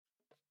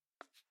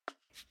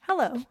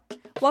Hello,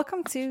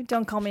 welcome to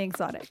Don't Call Me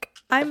Exotic.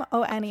 I'm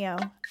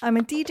Oanio. I'm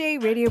a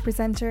DJ, radio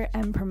presenter,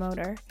 and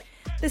promoter.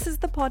 This is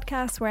the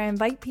podcast where I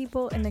invite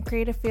people in the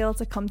creative field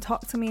to come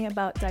talk to me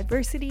about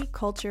diversity,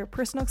 culture,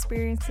 personal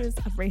experiences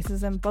of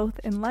racism, both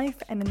in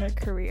life and in their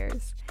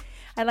careers.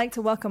 I'd like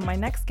to welcome my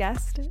next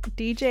guest,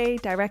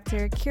 DJ,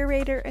 director,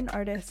 curator, and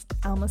artist,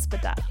 Alma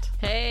Spadat.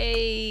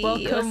 Hey,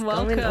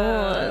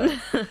 welcome.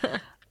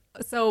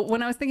 So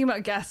when I was thinking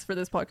about guests for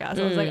this podcast,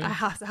 I was like, I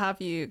have to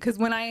have you because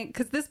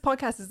this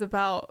podcast is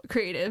about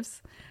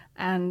creatives,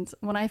 and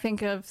when I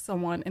think of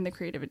someone in the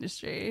creative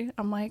industry,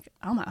 I'm like,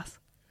 Almas.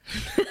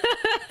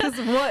 That's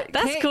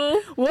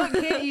cool. What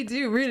can't you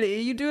do? Really,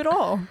 you do it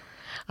all.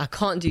 I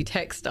can't do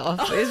tech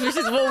stuff, which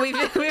is what we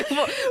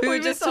were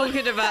just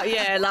talking about.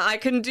 Yeah, like I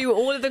can do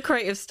all of the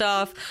creative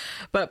stuff,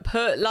 but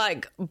put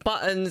like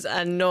buttons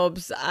and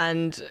knobs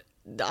and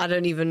I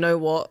don't even know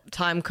what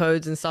time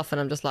codes and stuff, and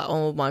I'm just like,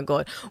 oh my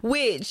god,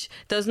 which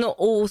does not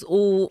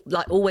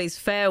always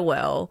fare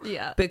well.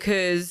 Yeah,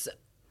 because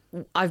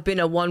I've been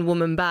a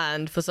one-woman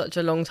band for such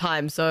a long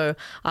time, so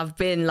I've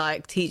been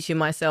like teaching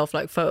myself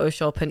like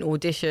Photoshop and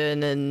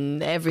Audition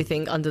and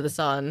everything under the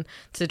sun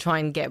to try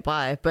and get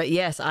by. But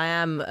yes, I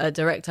am a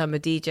director, I'm a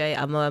DJ,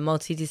 I'm a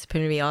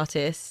multidisciplinary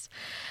artist,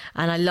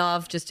 and I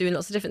love just doing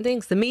lots of different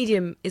things. The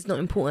medium is not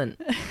important,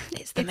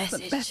 it's the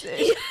message.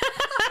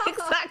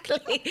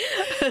 Exactly.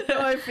 No,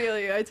 I feel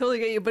you, I totally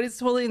get you, but it's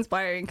totally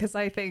inspiring because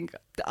I think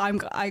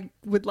I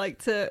would like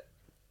to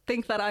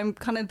think that I'm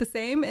kind of the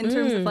same in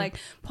terms of like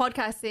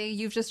podcasting.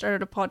 You've just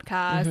started a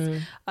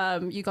podcast.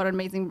 You got an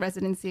amazing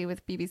residency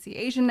with BBC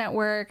Asian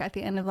Network at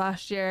the end of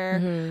last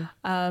year.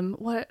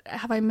 What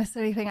have I missed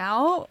anything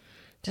out?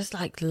 Just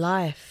like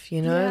life,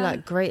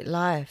 like great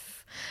life.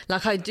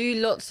 Like I do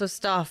lots of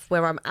stuff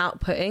where I'm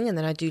outputting, and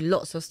then I do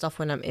lots of stuff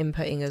when I'm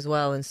inputting as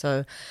well. And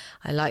so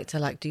I like to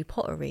like do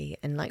pottery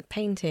and like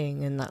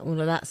painting and like all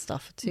of that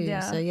stuff too. Yeah.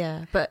 So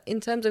yeah, but in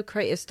terms of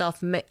creative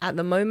stuff at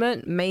the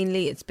moment,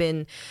 mainly it's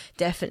been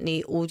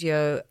definitely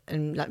audio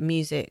and like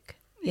music.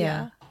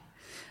 Yeah.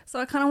 So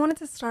I kind of wanted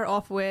to start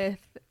off with,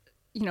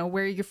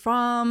 where you're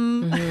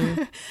from,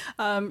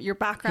 your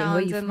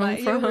background, and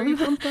like where you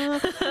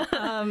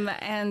from,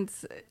 and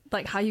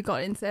like how you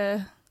got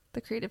into the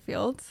creative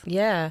fields.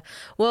 Yeah,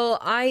 well,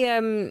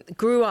 I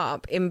grew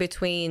up in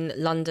between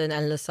London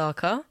and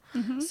Lusaka.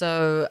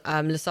 So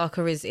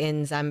Lusaka is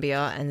in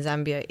Zambia, and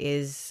Zambia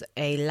is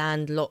a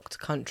landlocked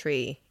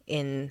country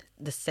in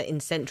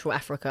Central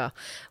Africa.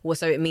 Well,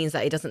 so it means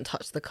that it doesn't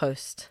touch the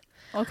coast.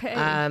 Okay.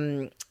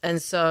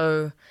 And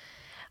so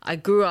I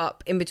grew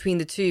up in between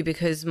the two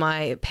because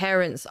my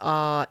parents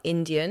are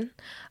Indian,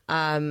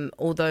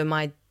 although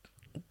my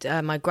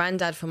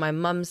granddad from my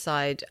mum's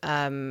side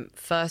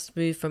first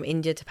moved from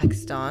India to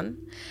Pakistan,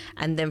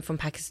 and then from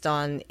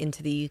Pakistan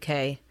into the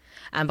UK.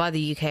 And by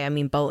the UK, I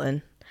mean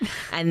Bolton.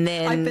 And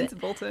then I've been to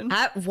Bolton.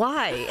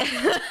 Why?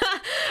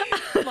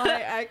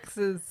 My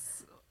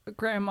ex's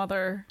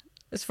grandmother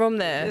is from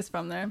there. Is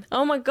from there.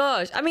 Oh my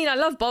gosh. I mean, I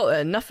love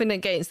Bolton. Nothing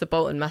against the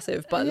Bolton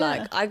Massive, but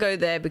like I go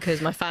there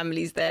because my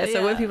family's there.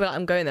 So when people are like,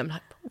 I'm going there, I'm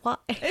like,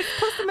 what? It's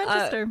close to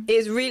Manchester.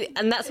 It's really,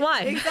 and that's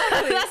why.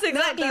 Exactly. That's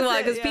exactly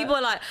why. Because people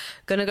are like,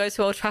 gonna go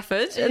to Old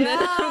Trafford, and then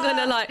I'm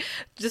gonna like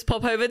just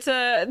pop over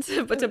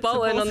to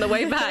Bolton on the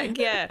way back.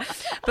 Yeah,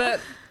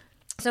 but.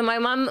 So my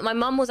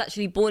mum was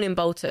actually born in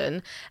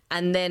Bolton,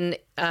 and then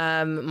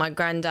my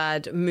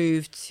granddad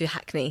moved to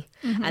Hackney,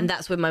 and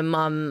that's where my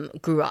mum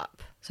grew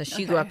up. So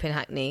she grew up in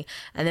Hackney.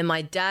 And then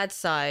my dad's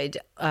side,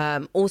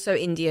 also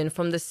Indian,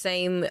 from the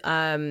same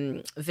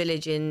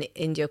village in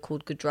India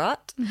called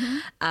Gujarat,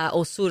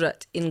 or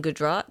Surat in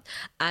Gujarat,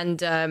 and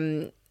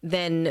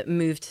then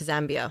moved to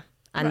Zambia.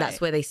 And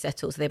that's where they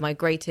settled. So they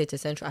migrated to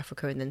Central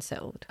Africa and then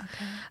settled.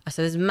 Okay.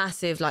 So there's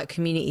massive like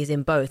communities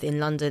in both,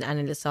 in London and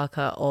in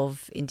Lusaka,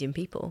 of Indian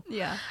people.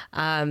 Yeah.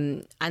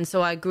 And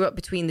so I grew up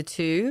between the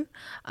two,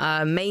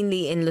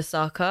 mainly in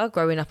Lusaka,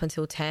 growing up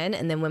until 10.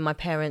 And then when my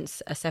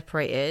parents are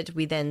separated,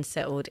 we then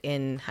settled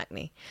in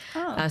Hackney.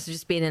 So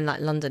just been in like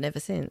London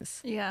ever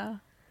since. Yeah.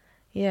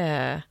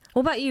 Yeah. What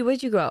about you?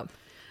 Where'd you grow up?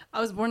 I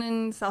was born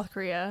in South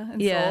Korea, in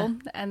Seoul,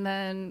 and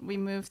then we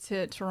moved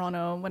to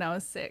Toronto when I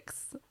was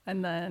 6,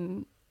 and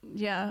then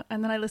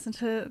I listened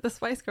to the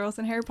Spice Girls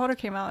and Harry Potter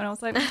came out, and I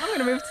was like, I'm going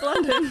to move to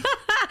London.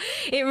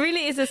 It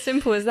really is as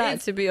simple as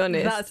that, to be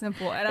honest. That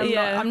simple, and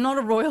I'm not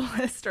a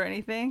royalist or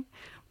anything,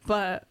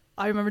 but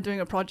I remember doing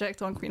a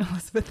project on Queen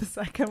Elizabeth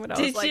II when I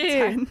was like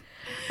 10.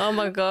 Oh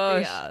my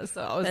gosh. Yeah,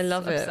 so I was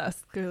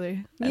obsessed,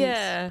 clearly.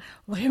 And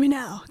look at me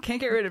now, can't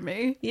get rid of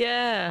me.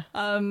 Yeah.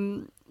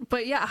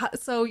 But yeah,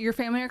 so your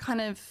family are kind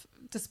of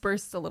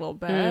dispersed a little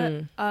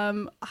bit.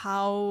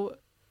 How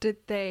did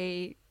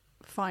they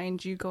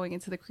find you going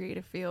into the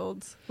creative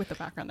fields with the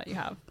background that you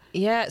have?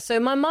 Yeah,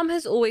 so my mum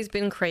has always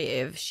been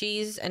creative.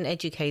 She's an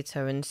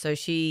educator, and so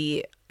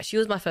she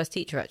was my first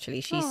teacher,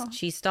 actually.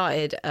 She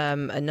started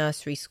a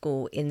nursery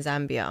school in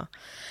Zambia,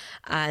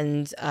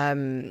 and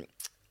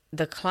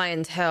the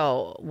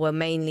clientele were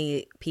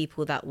mainly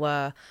people that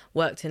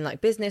worked in like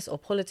business or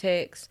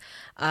politics.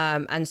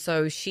 And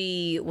so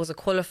she was a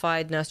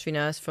qualified nursery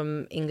nurse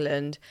from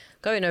England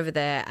going over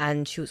there,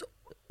 and she was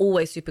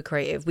always super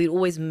creative. We'd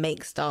always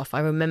make stuff. I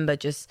remember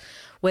just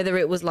whether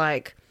it was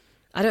like,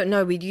 I don't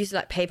know, we'd use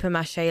like paper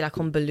mache like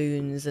on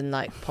balloons and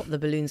like pop the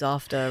balloons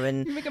after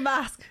and You make a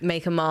mask.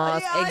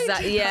 Yeah,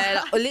 exactly.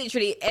 Yeah, like,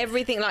 literally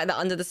everything like that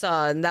under the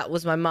sun. That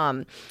was my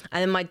mum.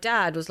 And then my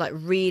dad was like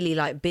really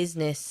like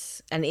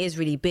business, and is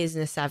really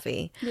business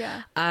savvy.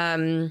 Yeah.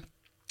 And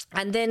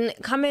then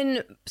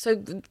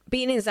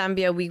being in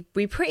Zambia,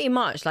 we pretty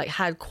much like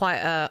had quite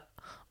a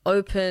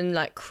open,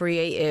 like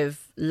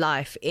creative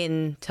life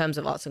in terms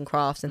of arts and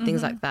crafts and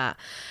things like that.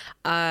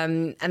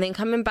 And then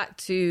coming back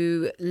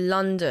to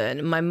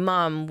London, my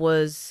mum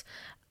was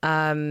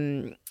my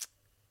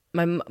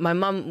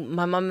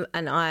mum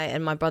and I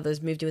and my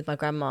brothers moved in with my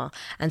grandma,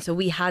 and so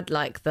we had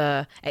like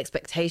the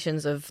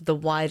expectations of the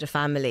wider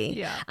family.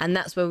 Yeah. And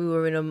that's where we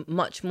were in a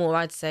much more,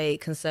 I'd say,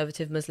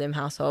 conservative Muslim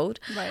household.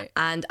 Right.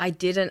 And I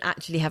didn't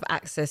actually have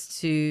access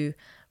to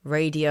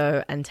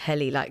radio and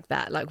telly like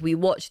that. Like we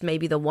watched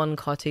maybe the one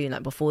cartoon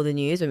like before the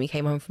news when we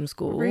came home from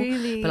school.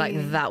 Really? But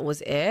like that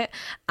was it.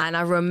 And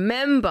I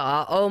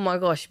remember, oh my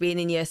gosh, being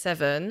in year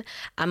 7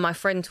 and my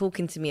friend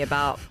talking to me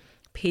about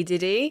P.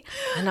 Diddy,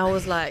 and I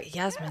was like,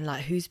 Yasmin,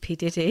 like who's P.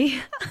 Diddy?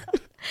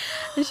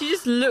 And she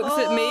just looked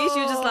at me.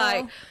 She was just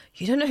like,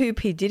 you don't know who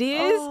P. Diddy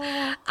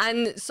is?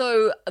 And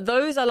so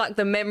those are like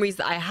the memories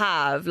that I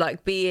have,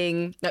 like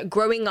being like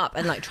growing up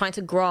and like trying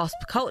to grasp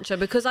culture,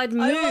 because I'd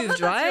moved,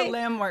 that's right? your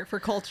landmark for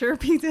culture,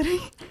 P.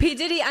 Diddy. P.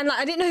 Diddy, and like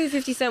I didn't know who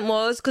 50 Cent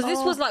was, because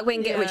this was like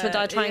when Get Rich or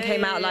Die Trying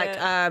came out, like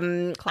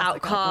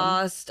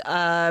Outkast,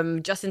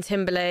 Justin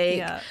Timberlake.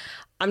 Yeah.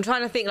 I'm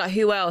trying to think like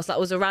who else that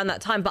was around that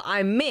time, but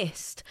I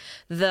missed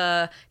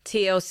the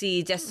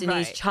TLC,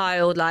 Destiny's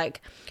Child,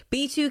 like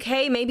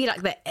B2K, maybe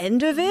like the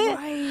end of it.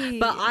 Right.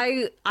 But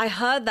I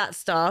heard that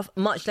stuff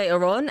much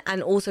later on,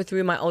 and also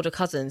through my older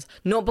cousins,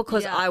 not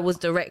because I was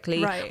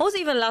directly, I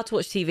wasn't even allowed to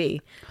watch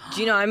TV. Do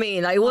you know what I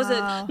mean? Like it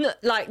wasn't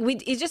like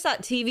it's just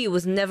that TV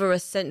was never a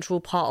central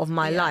part of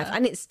my life,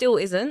 and it still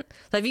isn't.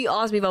 Like if you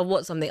ask me if I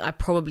watched something, I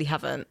probably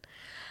haven't.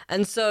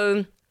 And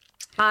so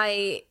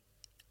I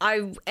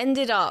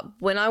ended up,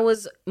 when I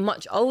was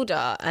much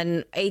older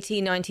and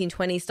 18, 19,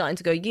 20, starting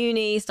to go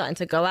uni, starting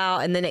to go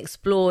out and then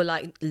explore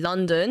like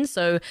London.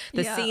 So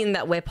the scene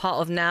that we're part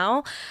of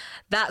now,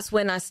 that's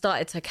when I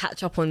started to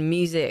catch up on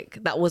music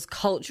that was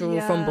cultural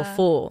from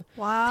before.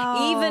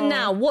 Wow. Even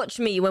now, watch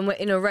me when we're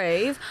in a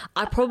rave,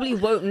 I probably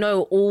won't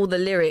know all the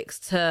lyrics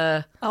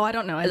to... Oh, I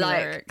don't know any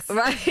lyrics.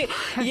 Right?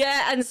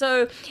 Yeah, and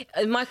so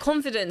my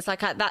confidence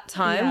like at that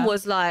time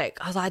was like,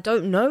 I was like, I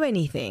don't know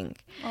anything.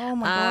 Oh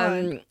my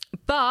God.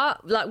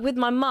 But like with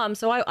my mum,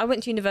 so I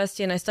went to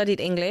university and I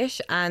studied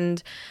English,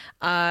 and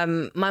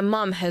my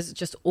mum has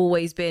just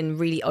always been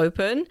really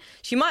open.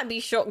 She might be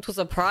shocked or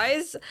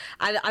surprised,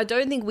 and I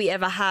don't think we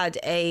ever had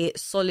a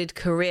solid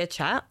career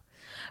chat.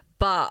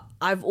 But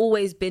I've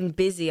always been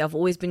busy. I've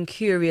always been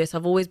curious.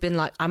 I've always been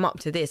like, I'm up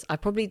to this. I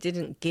probably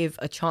didn't give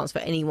a chance for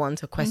anyone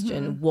to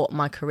question what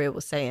my career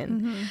was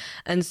saying.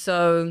 And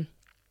so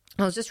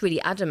I was just really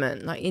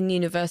adamant. Like in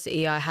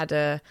university, I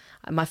had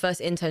my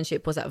first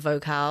internship was at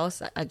Vogue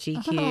House at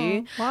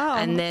GQ. Oh, wow.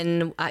 And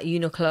then at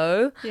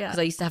Uniqlo, because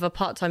I used to have a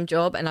part-time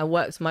job and I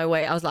worked my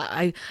way. I was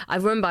like, I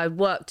remember I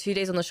worked 2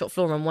 days on the shop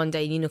floor and 1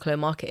 day Uniqlo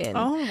marketing.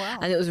 Oh, wow.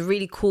 And it was a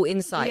really cool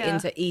insight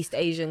into East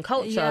Asian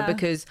culture,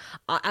 because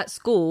at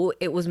school,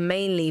 it was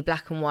mainly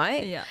black and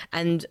white. Yeah.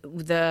 And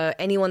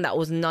anyone that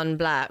was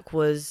non-black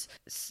was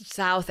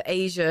South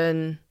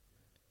Asian.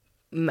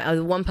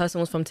 One person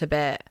was from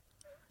Tibet.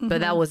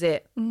 But that was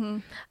it.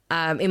 In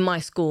my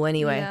school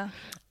anyway. Yeah.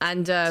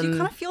 And Do you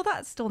kind of feel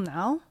that still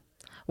now?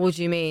 what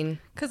do you mean?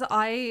 Because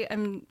I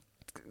am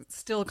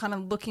still kind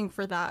of looking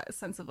for that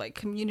sense of like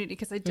community,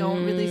 because I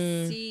don't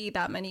really see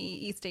that many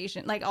East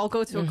Asian. Like I'll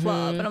go to a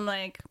club and I'm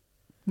like,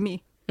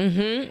 me.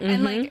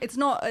 And like it's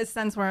not a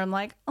sense where I'm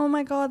like, oh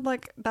my God,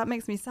 like that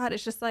makes me sad.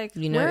 It's just like,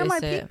 where are my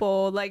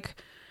people? Like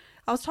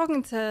I was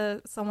talking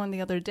to someone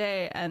the other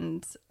day,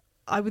 and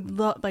I would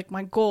love, like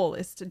my goal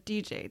is to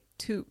DJ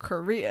to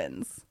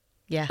Koreans.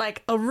 Yeah.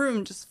 Like a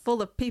room just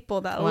full of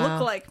people that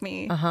look like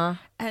me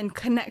and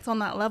connect on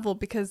that level,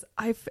 because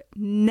I've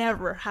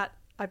never had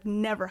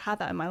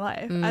that in my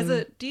life. As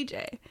a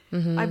DJ.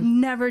 I've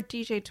never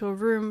DJed to a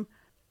room.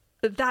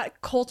 That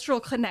cultural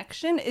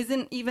connection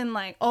isn't even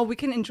like, oh, we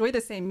can enjoy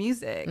the same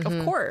music,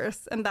 of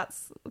course. And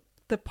that's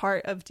the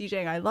part of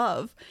DJing I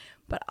love.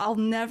 But I've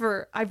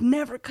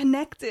never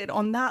connected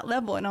on that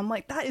level. And I'm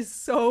like, that is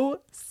so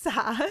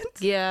sad.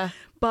 Yeah.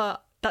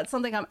 But that's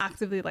something I'm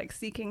actively like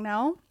seeking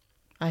now.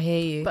 I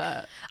hear you.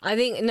 But I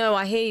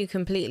hear you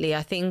completely.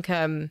 I think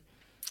I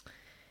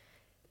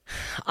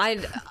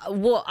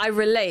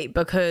relate,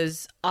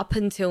 because up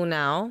until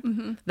now,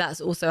 that's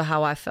also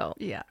how I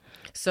felt. Yeah.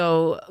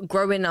 So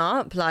growing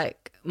up,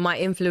 like my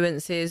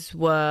influences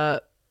were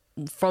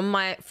from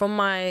my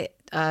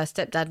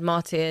stepdad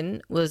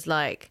Martin was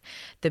like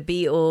the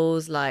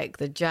Beatles, like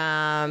the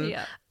Jam,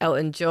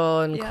 Elton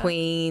John,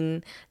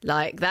 Queen,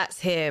 like that's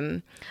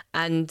him.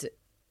 And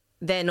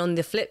then on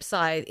the flip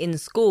side, in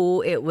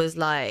school, it was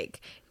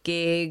like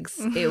gigs,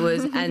 it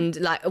was, and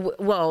like,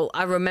 well,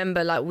 I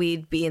remember like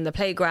we'd be in the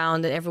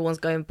playground and everyone's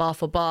going bar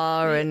for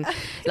bar and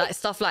like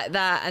stuff like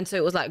that. And so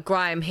it was like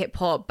grime, hip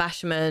hop,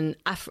 bashment,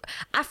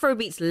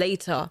 Afrobeats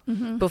later.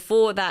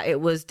 Before that,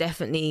 it was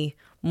definitely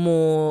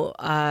more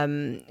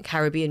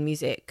Caribbean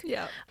music.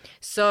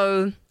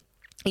 So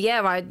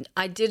yeah,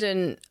 I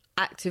didn't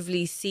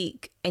actively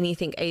seek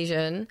anything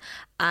Asian,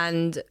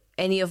 and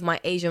any of my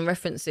Asian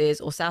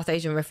references or South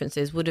Asian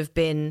references would have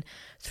been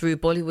through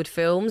Bollywood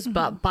films.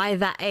 But by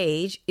that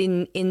age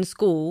in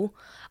school,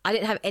 I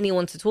didn't have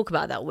anyone to talk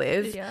about that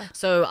with.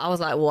 So I was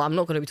like, well, I'm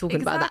not going to be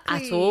talking about that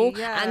at all.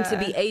 And to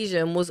be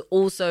Asian was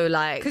also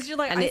like... Because you're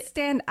like, I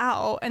stand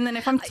out. And then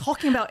if I'm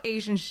talking about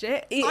Asian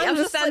shit, I'm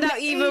just stand out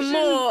even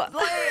more. Like,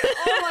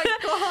 oh my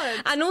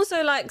God. And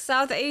also like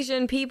South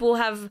Asian people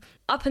have,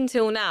 up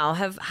until now,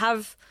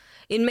 have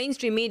in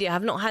mainstream media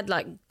have not had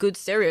like good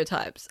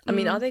stereotypes. I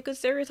mean, are they good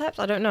stereotypes?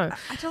 I don't know.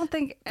 I don't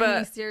think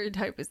any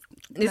stereotype is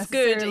it's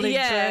good.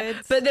 Yeah.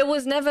 Good. But there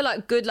was never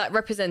like good like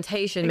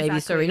representation, maybe,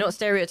 sorry, not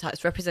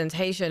stereotypes,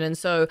 representation. And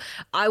so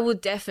I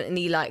would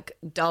definitely like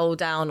dull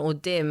down or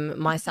dim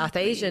my South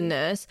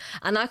Asianness,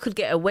 and I could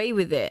get away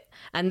with it.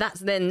 And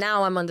that's then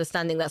now I'm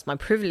understanding that's my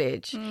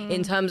privilege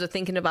in terms of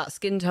thinking about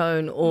skin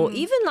tone or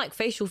even like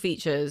facial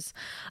features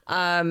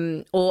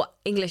or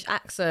English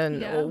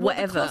accent or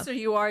whatever. The closer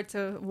you are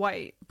to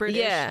white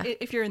British,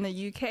 if you're in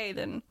the UK,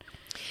 then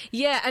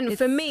and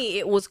for me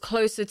it was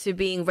closer to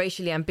being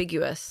racially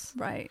ambiguous.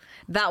 Right.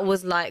 That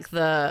was like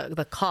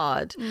the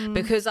card,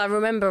 because I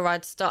remember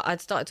I'd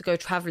started to go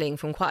traveling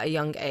from quite a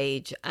young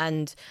age,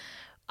 and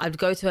I'd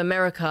go to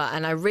America,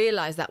 and I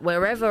realized that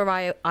wherever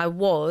I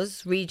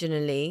was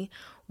regionally,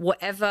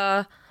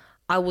 whatever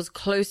I was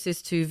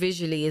closest to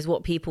visually is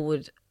what people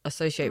would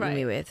associate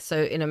me with.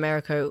 So in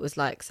America, it was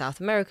like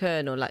South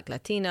American or like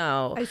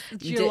Latina or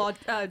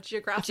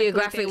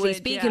geographically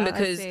speaking,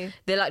 because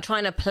they're like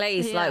trying to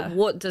place like,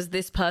 what does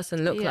this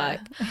person look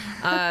like?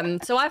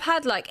 So I've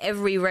had like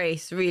every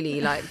race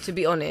really, like, to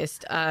be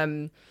honest.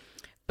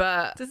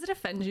 But does it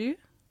offend you?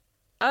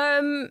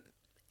 No,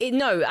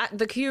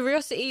 the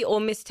curiosity or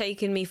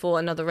mistaking me for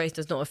another race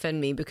does not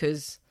offend me,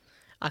 because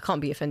I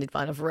can't be offended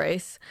by another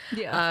race.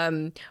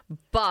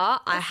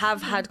 But I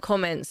have had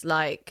comments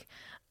like,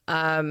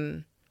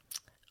 oh,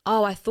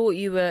 I thought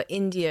you were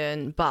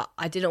Indian, but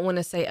I didn't want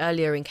to say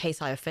earlier in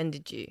case I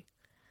offended you.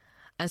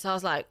 And so I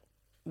was like,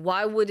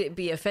 why would it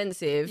be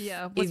offensive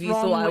if you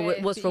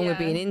thought what's wrong with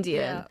being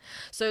Indian?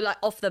 So like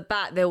off the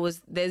bat, there's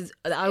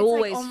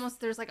always like almost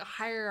there's like a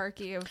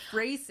hierarchy of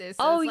races.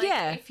 So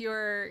if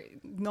you're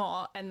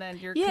not, and then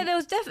you're there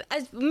was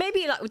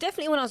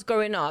definitely when I was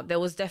growing up, there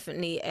was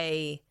definitely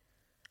a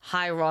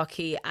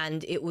hierarchy,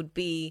 and it would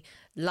be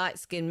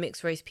light-skinned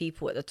mixed race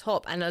people at the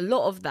top, and a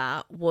lot of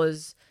that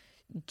was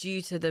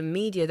due to the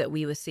media that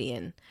we were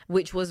seeing,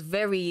 which was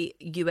very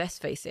US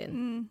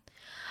facing.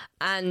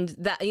 And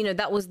that, you know,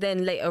 that was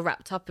then later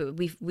wrapped up.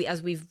 We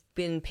as we've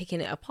been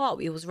picking it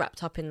apart, it was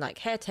wrapped up in like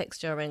hair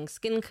texture and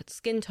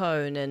skin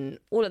tone and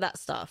all of that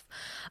stuff.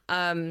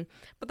 But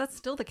that's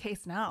still the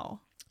case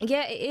now.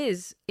 Yeah, it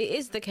is. It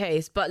is the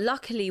case. But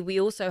luckily, we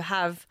also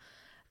have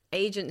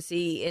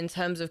agency in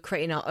terms of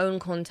creating our own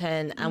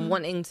content and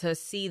wanting to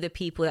see the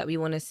people that we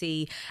want to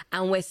see.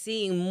 And we're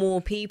seeing more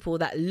people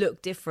that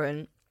look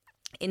different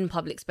in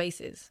public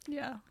spaces.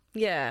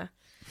 Yeah.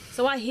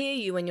 So I hear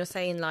you when you're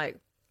saying like,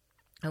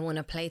 I want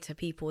to play to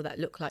people that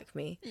look like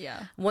me.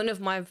 One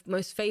of my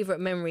most favorite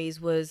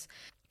memories was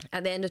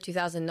at the end of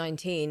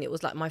 2019. It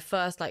was like my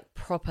first like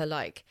proper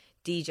like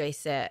DJ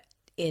set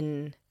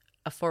in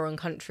a foreign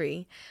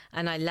country,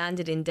 and I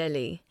landed in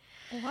Delhi.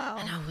 Wow.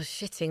 And I was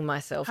shitting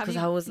myself because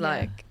I was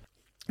like,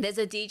 there's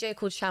a DJ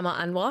called Shama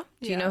Anwar.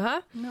 Do you know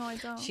her? No, I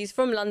don't. She's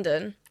from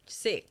London.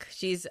 Sick.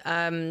 She's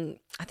I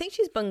think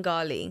she's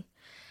Bengali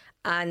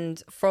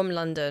and from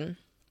London.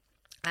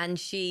 And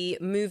she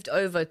moved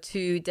over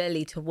to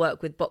Delhi to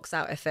work with Box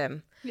Out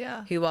FM.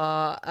 Who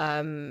are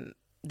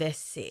they're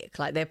sick.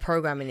 Like their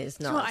programming is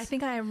nuts. I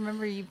think I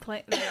remember you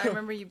I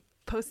remember you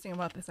posting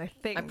about this. I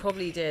think I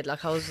probably did.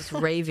 Like I was just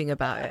raving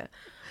about it.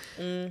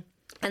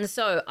 And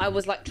so I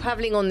was like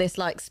traveling on this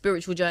like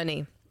spiritual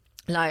journey.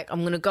 Like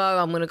I'm gonna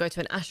go to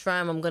an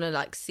ashram, I'm gonna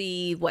like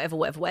see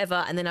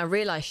whatever. And then I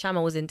realized Shama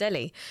was in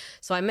Delhi,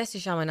 so I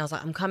messaged Shama and I was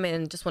like, I'm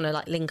coming, just want to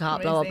like link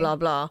up. Amazing. blah blah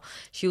blah.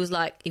 She was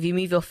like, if you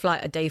move your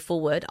flight a day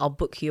forward, I'll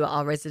book you at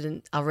our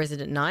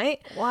resident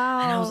night. Wow.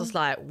 And I was just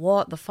like,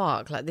 what the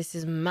fuck, like this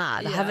is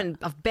mad.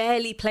 I've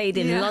barely played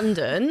in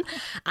London,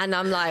 and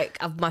I'm like,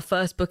 my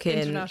first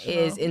booking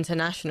is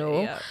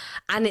international,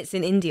 and it's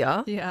in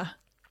India.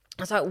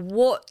 I was like,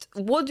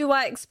 what do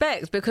I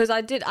expect? Because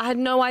I had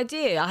no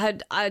idea.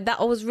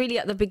 That was really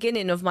at the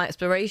beginning of my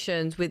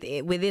explorations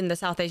within the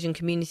South Asian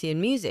community in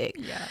music.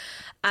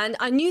 And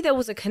I knew there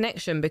was a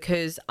connection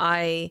because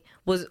I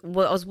was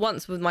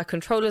once with my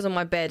controllers on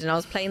my bed and I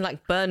was playing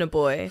like Burna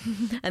Boy.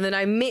 And then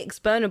I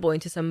mixed Burna Boy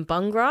into some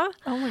Bhangra.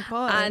 Oh my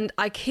God. And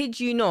I kid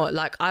you not,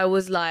 like I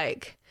was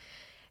like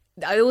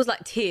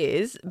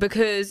tears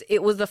because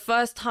it was the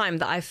first time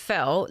that I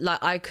felt like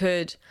I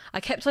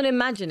kept on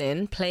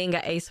imagining playing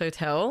at Ace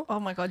Hotel. Oh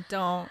my God,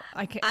 don't.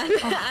 I can't.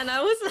 And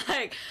I was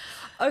like,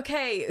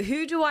 okay,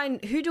 who do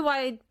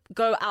I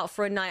go out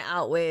for a night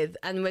out with?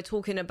 And we're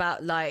talking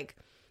about like,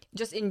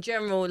 just in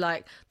general,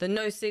 like the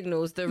No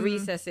Signals, the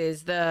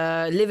Recesses,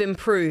 the Living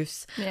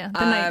Proofs. Yeah,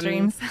 the Night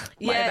Dreams.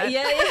 Yeah.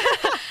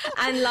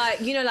 And like,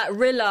 you know, like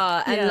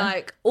Rilla and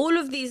like all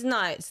of these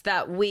nights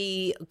that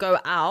we go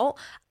out,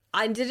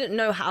 I didn't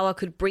know how I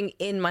could bring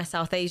in my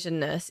South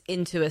Asianness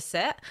into a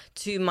set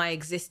to my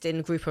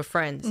existing group of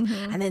friends.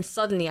 And then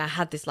suddenly I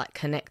had this like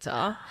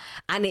connector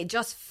and it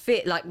just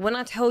fit. Like when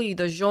I tell you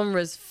the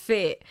genres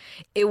fit,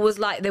 it was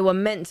like they were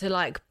meant to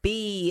like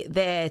be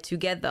there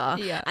together.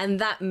 Yeah. And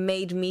that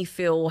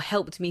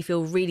helped me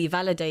feel really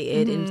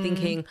validated in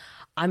thinking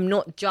I'm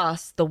not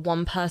just the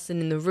one person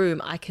in the room.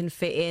 I can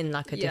fit in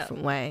like a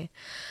different way.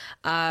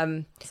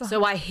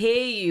 So I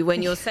hear you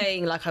when you're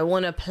saying like I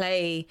want to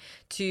play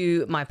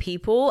to my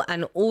people,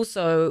 and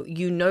also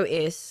you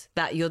notice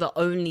that you're the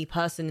only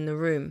person in the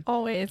room.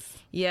 Always.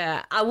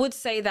 Yeah, I would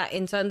say that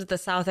in terms of the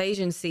South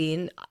Asian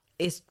scene,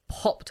 it's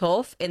popped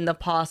off in the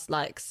past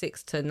like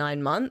 6 to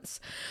 9 months.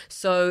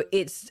 So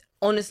it's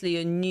honestly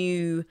a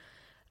new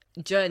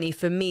journey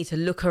for me to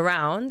look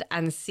around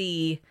and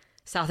see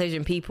South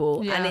Asian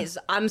people, and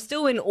I'm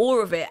still in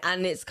awe of it,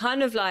 and it's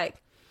kind of like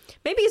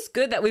maybe it's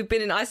good that we've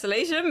been in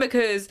isolation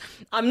because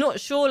I'm not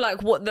sure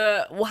like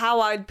how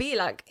I'd be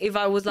like if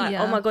I was like,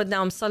 oh my God,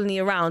 now I'm suddenly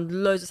around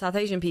loads of South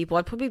Asian people.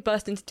 I'd probably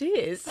burst into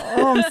tears.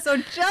 Oh, I'm so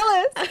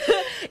jealous.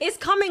 It's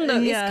coming though.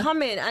 It's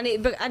coming, and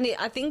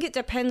I think it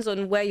depends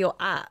on where you're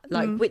at,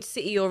 like which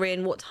city you're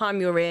in, what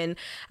time you're in,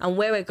 and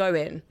where we're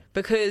going.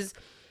 Because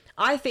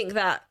I think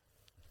that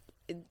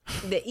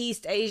the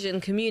East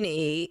Asian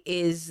community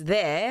is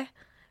there,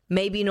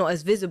 maybe not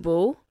as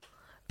visible,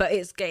 but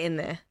it's getting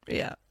there.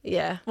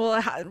 Yeah.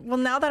 Well,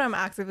 now that I'm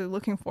actively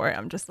looking for it,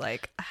 I'm just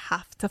like, I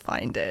have to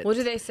find it. What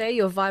do they say?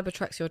 Your vibe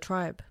attracts your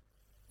tribe.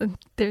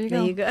 There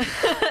you go.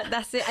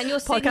 That's it. And you're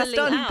podcast signaling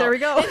done. out. There we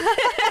go.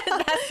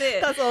 That's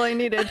it. That's all I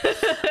needed.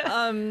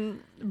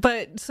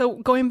 But so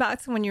going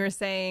back to when you were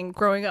saying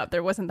growing up,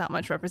 there wasn't that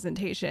much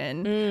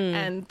representation,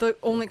 and the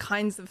only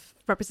kinds of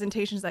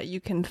representations that you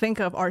can think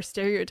of are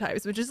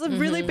stereotypes, which is a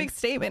really big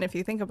statement if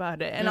you think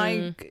about it. And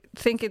I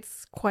think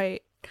it's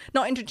quite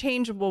not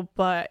interchangeable,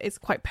 but it's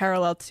quite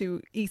parallel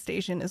to East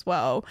Asian as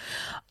well.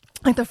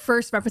 Like the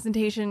first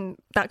representation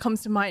that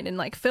comes to mind in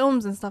like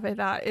films and stuff like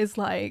that is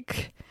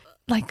like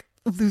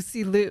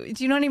Lucy Liu.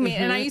 Do you know what I mean?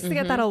 And I used to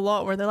get that a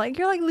lot where they're like,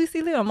 you're like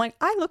Lucy Liu. I'm like,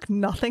 I look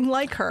nothing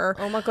like her.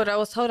 Oh my God, I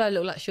was told I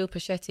look like Shilpa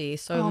Shetty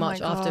so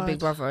much after Big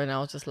Brother, and I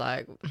was just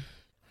like,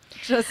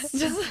 just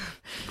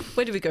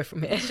where do we go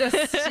from here?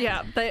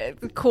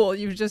 Cool.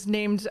 You've just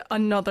named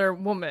another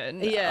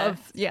woman.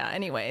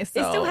 Anyway,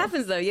 so it still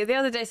happens though. Yeah, the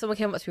other day someone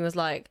came up to me and was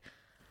like,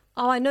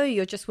 oh, I know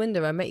you're just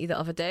Winder. I met you the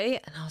other day.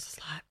 And I was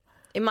just like,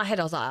 in my head,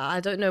 I was like, I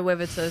don't know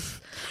whether to,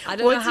 I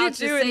don't know how to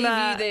save you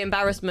the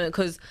embarrassment,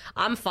 because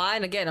I'm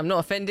fine. Again, I'm not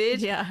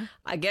offended. Yeah.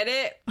 I get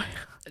it.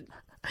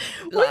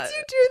 What do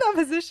you do in that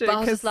position?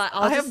 Because like,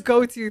 I have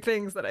go-to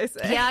things that I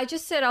say. Yeah, I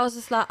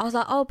was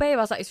like, oh babe,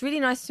 I was like, it's really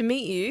nice to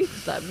meet you.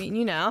 It's like meeting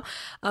you now,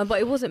 but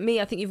it wasn't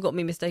me. I think you've got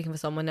me mistaken for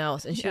someone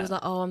else. And she was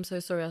like, oh, I'm so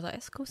sorry. I was like,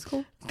 it's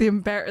cool. The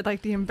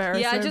embarrassment.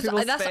 Yeah,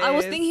 I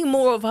was thinking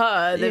more of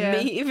her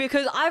than me,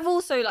 because I've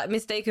also like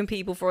mistaken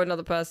people for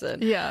another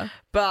person. Yeah,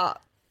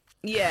 but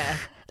yeah.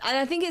 And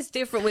I think it's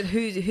different with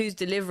who's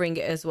delivering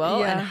it as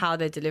well, and how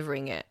they're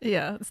delivering it.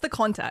 Yeah, it's the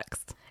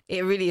context.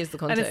 It really is the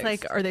context. And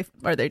it's like,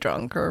 are they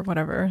drunk or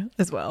whatever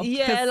as well?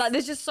 Yeah, like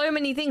there's just so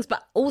many things.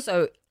 But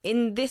also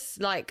in this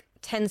like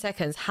 10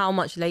 seconds, how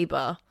much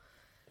labor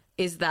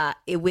is that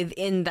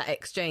within that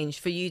exchange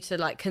for you to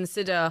like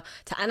consider,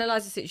 to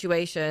analyze the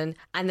situation,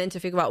 and then to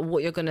figure out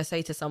what you're going to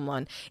say to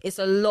someone? It's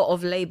a lot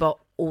of labor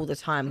all the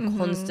time,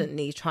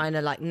 constantly trying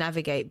to like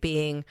navigate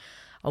being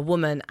a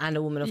woman and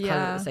a woman of color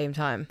at the same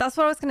time. That's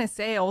what I was going to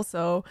say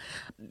also,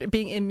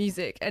 being in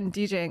music and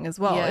DJing as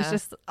well. It's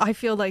just, I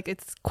feel like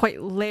it's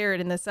quite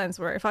layered in the sense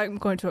where if I'm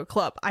going to a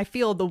club, I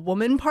feel the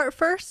woman part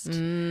first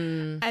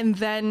and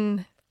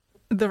then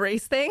the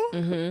race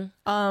thing.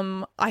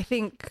 I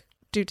think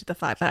due to the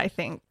fact that I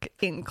think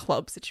in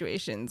club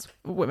situations,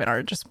 women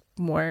are just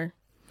more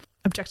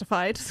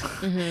objectified.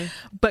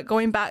 But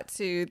going back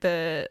to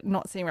the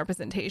not seeing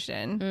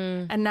representation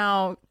and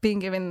now being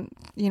given,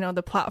 you know,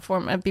 the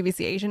platform of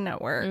BBC Asian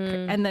Network,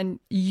 and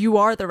then you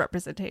are the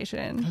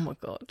representation. Oh my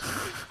God.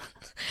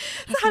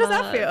 So how does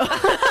that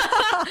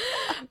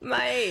feel?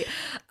 Mate,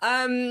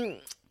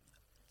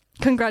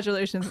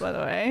 congratulations, by the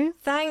way.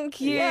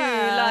 Thank you.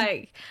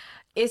 Like,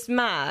 it's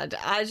mad.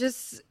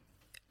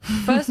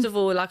 First of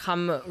all, like,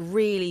 I'm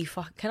really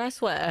can I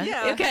swear?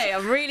 Yeah. Okay,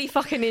 I'm really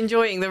fucking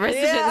enjoying the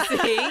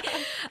residency.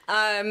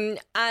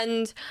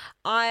 And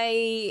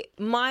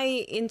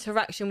my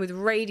interaction with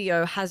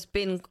radio has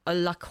been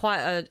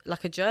quite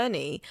a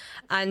journey,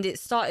 and it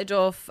started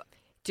off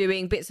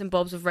doing bits and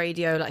bobs of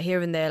radio, like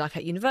here and there, like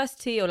at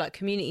university or like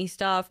community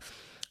stuff.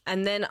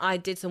 And then I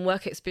did some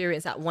work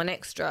experience at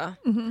 1Xtra.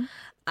 Mm-hmm.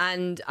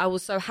 And I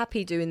was so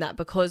happy doing that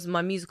because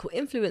my musical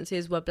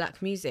influences were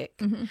Black music.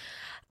 Mm-hmm.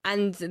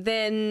 And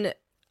then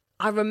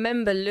I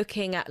remember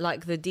looking at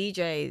like the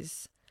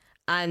DJs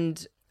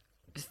and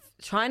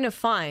trying to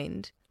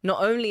find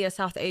not only a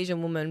South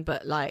Asian woman,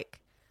 but like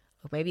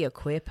maybe a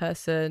queer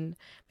person,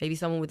 maybe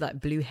someone with like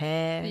blue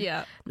hair.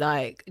 Yeah.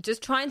 Like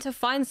just trying to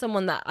find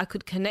someone that I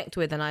could connect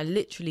with, and I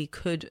literally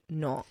could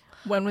not.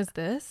 When was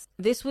this?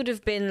 This would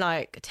have been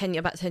like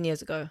about 10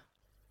 years ago.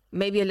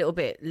 Maybe a little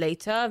bit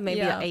later,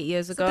 maybe like 8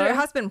 years ago. So there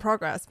has been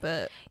progress,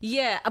 but...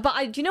 Yeah,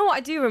 but do you know what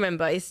I do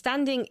remember is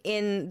standing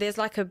in, there's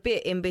like a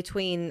bit in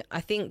between,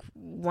 I think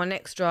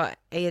 1Xtra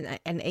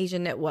and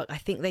Asian Network, I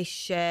think they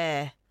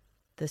share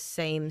the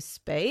same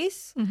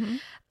space. Mm-hmm.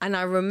 And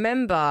I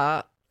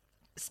remember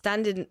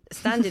standing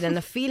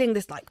and feeling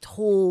this like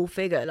tall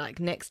figure like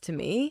next to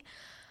me.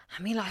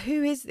 I mean, like,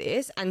 who is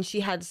this? And she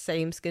had the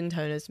same skin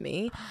tone as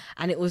me.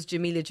 And it was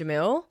Jamila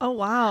Jamil. Oh,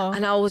 wow.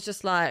 And I was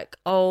just like,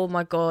 oh,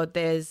 my God,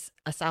 there's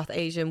a South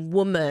Asian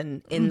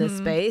woman in the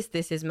space.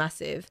 This is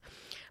massive.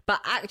 But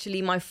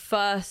actually, my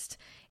first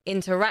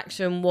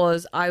interaction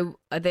was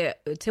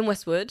Tim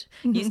Westwood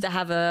used to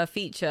have a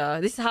feature.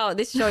 This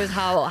shows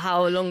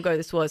how long ago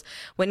this was.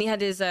 When he had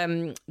his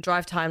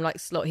drive time like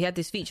slot, he had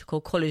this feature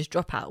called College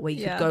Dropout, where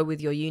you could go with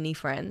your uni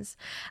friends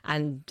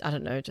and I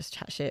don't know, just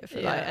chat shit for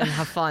and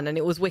have fun, and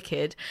it was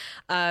wicked.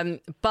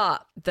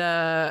 But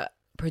the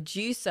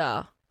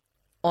producer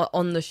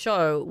on the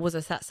show was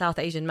a South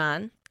Asian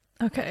man,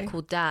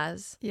 called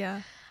Daz.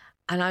 Yeah.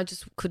 And I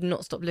just could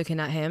not stop looking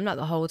at him like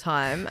the whole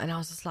time. And I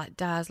was just like,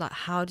 Daz, like,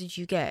 how did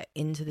you get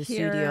into the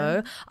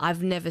studio?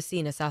 I've never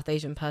seen a South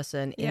Asian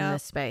person in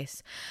this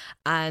space.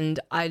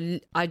 And I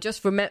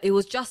just remember, it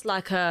was just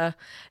like if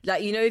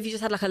you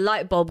just had like a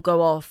light bulb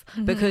go off,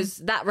 because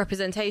that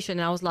representation,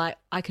 and I was like,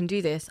 I can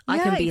do this. I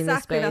can be in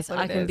this space.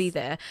 I can be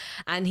there.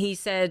 And he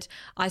said,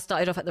 I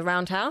started off at the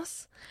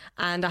Roundhouse.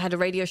 And I had a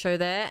radio show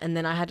there, and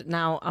then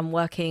I'm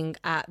working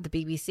at the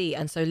BBC,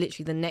 and so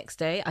literally the next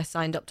day I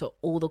signed up to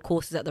all the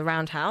courses at the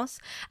Roundhouse,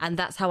 and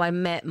that's how I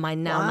met my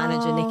now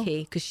manager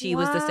Nikki, because she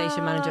was the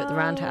station manager at the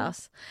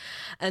Roundhouse.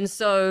 And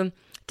so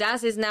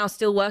Daz is now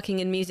still working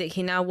in music.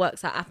 He now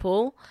works at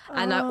Apple,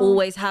 and I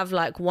always have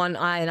like one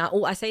eye, and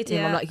I say to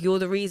him, I'm like, you're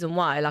the reason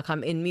why like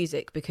I'm in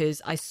music,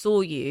 because I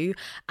saw you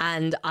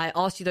and I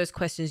asked you those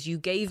questions. You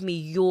gave me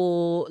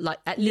your like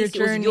it was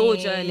your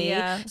journey,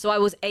 so I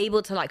was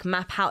able to like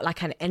map out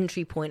like an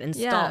entry point and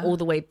start all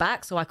the way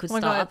back, so I could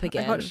start up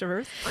again. I got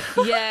shivers.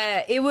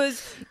 Yeah,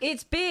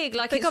 it's big,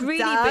 like it's really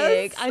Daz?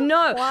 big. I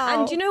know.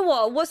 Wow. And you know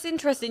what's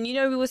interesting,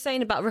 we were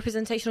saying about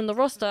representation on the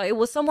roster, it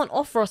was someone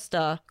off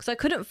roster, because I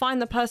couldn't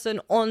find the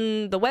person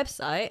on the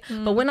website,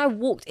 but when I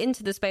walked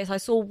into the space I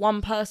saw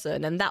one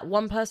person, and that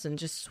one person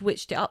just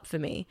switched it up for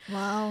me.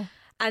 Wow.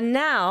 And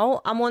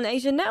now I'm on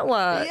Asian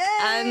Network.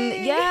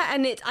 Yay!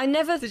 And I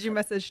never Did you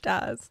message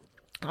Daz?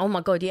 Oh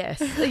my God,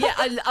 yes. Yeah,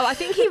 I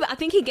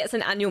think he gets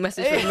an annual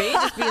message from me,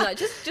 just being like,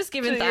 just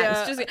giving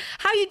thanks. Just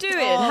how you doing?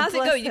 How's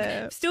it going?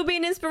 You still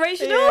being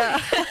inspirational? Yeah.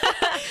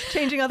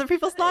 Changing other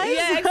people's lives?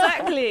 Yeah,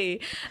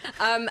 exactly.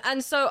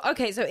 And so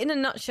in a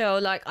nutshell,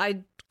 like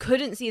I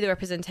couldn't see the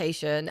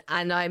representation,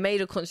 and I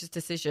made a conscious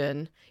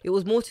decision. It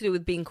was more to do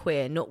with being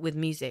queer, not with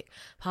music.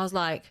 I was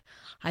like,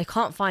 I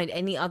can't find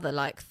any other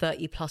like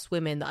 30 plus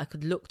women that I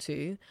could look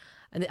to.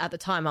 And at the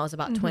time I was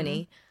about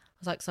 20.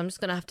 I was like, so I'm just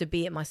going to have to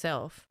be it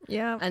myself.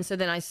 Yeah. And so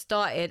then I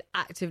started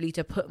actively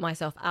to put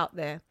myself out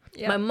there.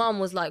 Yeah. My mum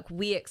was like,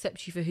 we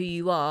accept you for who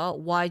you are.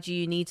 Why do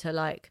you need to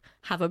like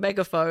have a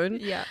megaphone?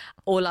 Yeah.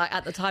 Or like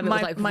at the time it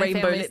was like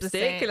rainbow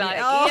lipstick. Like,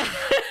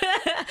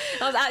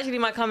 that was actually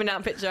my coming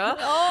out picture.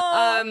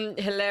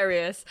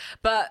 Hilarious.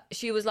 But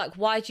she was like,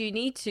 why do you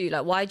need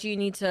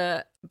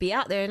to be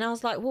out there? And I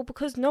was like, well,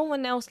 because no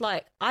one else,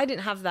 like I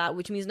didn't have that,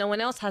 which means no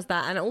one else has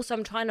that. And also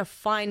I'm trying to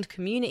find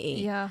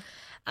community. Yeah.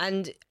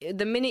 And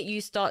the minute you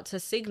start to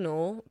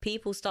signal,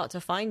 people start to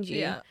find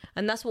you. Yeah.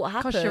 And that's what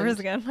happened. Gosh, shivers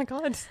again. My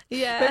God.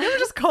 Yeah. Maybe I'm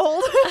just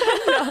cold.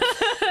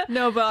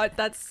 No, but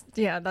that's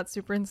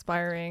super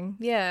inspiring.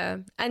 Yeah.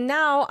 And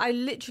now I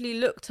literally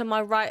look to my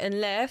right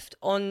and left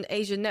on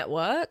Asian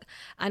Network,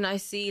 and I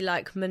see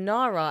like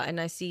Manara,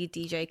 and I see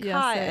DJ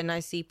Kai, and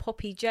I see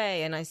Poppy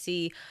J, and I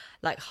see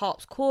like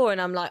Harp's Core,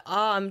 and I'm like,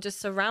 I'm just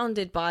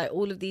surrounded by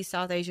all of these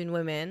South Asian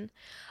women.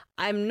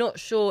 I'm not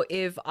sure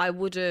if I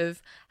would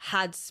have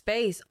had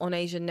space on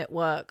Asian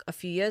Network a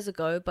few years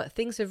ago, but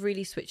things have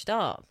really switched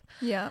up.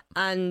 Yeah.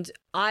 And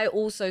I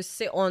also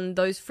sit on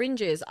those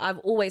fringes. I've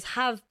always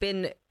have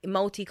been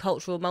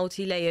multicultural,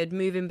 multi-layered,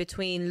 moving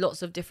between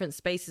lots of different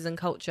spaces and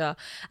culture.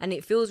 And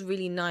it feels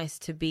really nice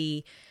to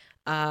be,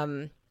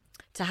 to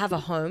have a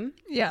home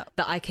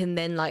that I can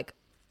then like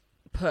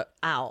put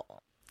out.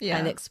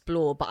 and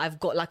explore, but I've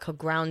got like a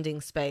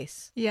grounding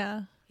space.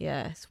 Yeah.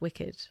 Yeah, it's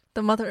wicked.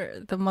 The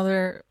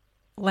motherland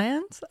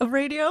of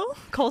radio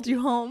called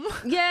you home.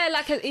 Yeah,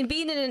 like in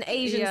being in an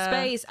Asian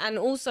space, and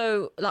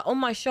also like on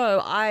my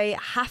show, I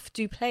have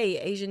to play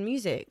Asian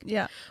music.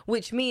 Yeah.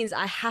 Which means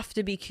I have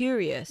to be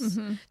curious.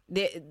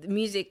 The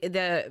music,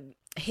 the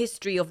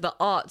history of the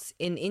arts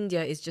in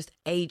India is just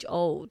age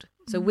old.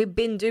 So we've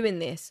been doing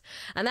this.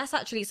 And that's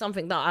actually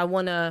something that I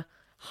want to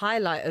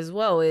highlight as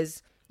well,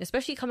 is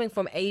especially coming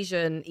from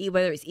Asian,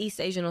 whether it's East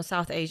Asian or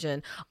South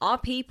Asian, our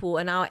people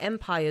and our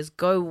empires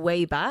go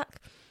way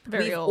back.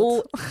 Very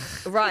old.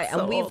 Right. So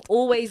and we've old.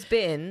 always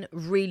been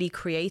really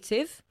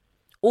creative.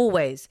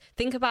 Always.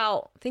 Think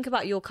about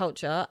your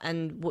culture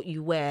and what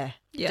you wear.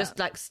 Yeah. Just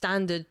like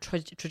standard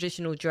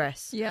traditional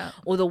dress. Yeah.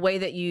 Or the way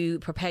that you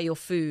prepare your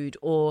food,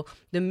 or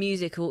the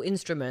musical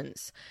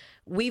instruments.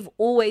 We've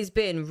always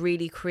been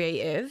really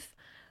creative.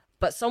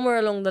 But somewhere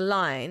along the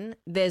line,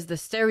 there's the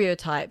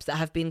stereotypes that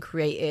have been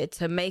created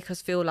to make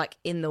us feel like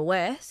in the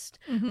West,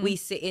 we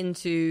sit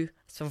into,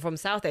 so from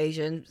South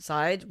Asian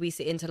side, we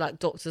sit into like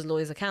doctors,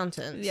 lawyers,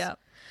 accountants. Yeah.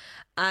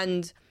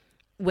 And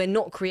we're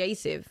not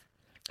creative.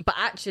 But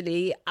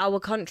actually, our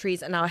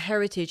countries and our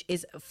heritage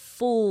is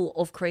full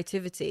of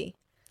creativity.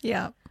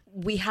 Yeah.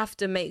 We have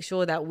to make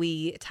sure that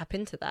we tap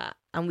into that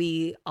and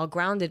we are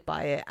grounded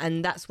by it.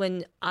 And that's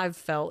when I've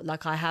felt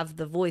like I have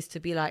the voice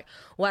to be like,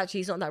 well, actually,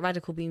 it's not that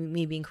radical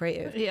me being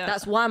creative. Yeah.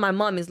 That's why my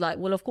mum is like,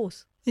 well, of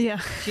course. Yeah.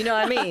 Do you know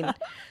what I mean?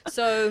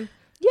 So,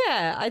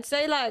 yeah, I'd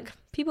say like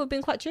people have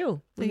been quite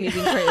chill with me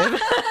being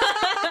creative.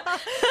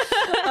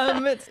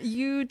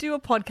 You do a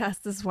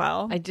podcast as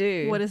well. I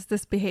do. What is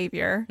this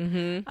behavior?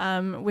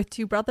 With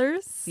two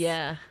brothers.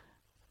 Yeah.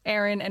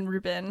 Aaron and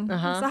Ruben. So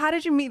Uh-huh. how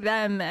did you meet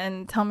them?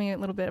 And tell me a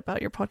little bit about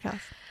your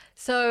podcast.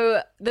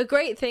 So the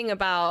great thing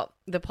about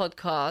the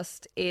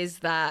podcast is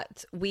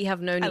that we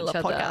have known I each love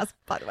other. podcasts,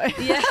 by the way.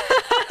 Yeah.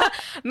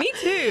 Me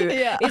too.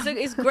 Yeah.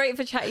 It's great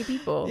for chatty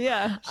people.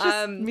 Yeah. It's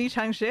just me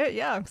chatting shit.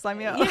 Yeah. Sign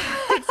me up. Yeah,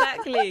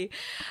 exactly.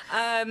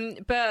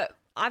 But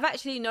I've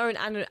actually known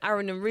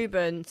Aaron and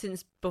Ruben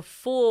since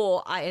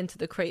before I entered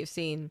the creative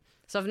scene.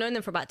 So I've known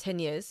them for about 10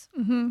 years.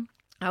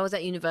 I was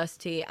at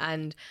university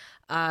and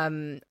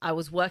I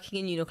was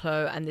working in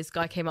Uniqlo, and this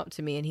guy came up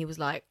to me and he was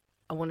like,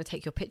 I want to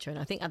take your picture. And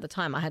I think at the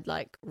time I had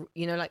like,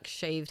 like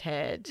shaved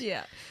head.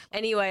 Yeah.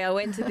 Anyway, I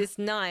went to this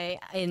night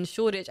in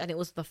Shoreditch, and it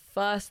was the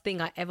first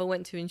thing I ever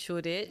went to in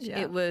Shoreditch.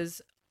 Yeah. It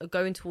was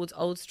going towards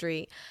Old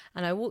Street,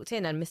 and I walked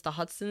in and Mr.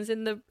 Hudson's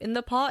in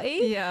the party.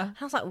 Yeah. And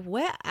I was like,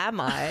 where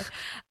am I?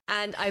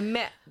 And I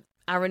met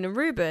Aaron and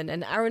Ruben,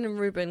 and Aaron and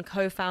Ruben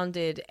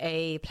co-founded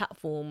a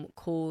platform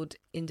called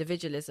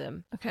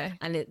Individualism. Okay.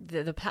 And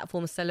the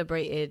platform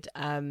celebrated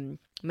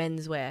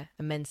menswear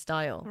and men's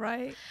style.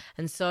 Right.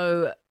 And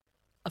so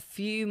a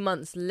few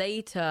months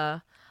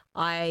later,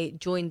 I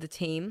joined the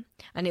team,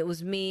 and it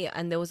was me,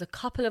 and there was a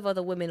couple of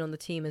other women on the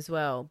team as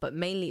well, but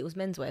mainly it was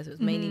menswear, so it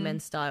was mainly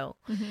men's style.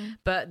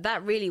 But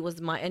that really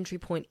was my entry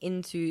point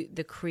into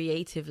the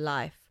creative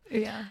life.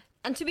 Yeah.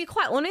 And to be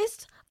quite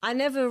honest, I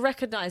never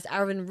recognized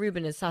Aaron and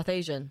Ruben as South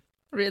Asian.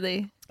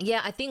 Really? Yeah,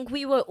 I think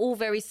we were all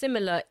very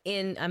similar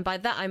and by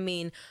that I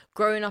mean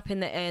growing up in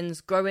the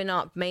ends, growing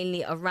up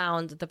mainly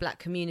around the Black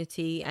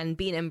community and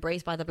being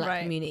embraced by the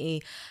Black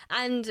community,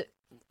 and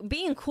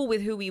being cool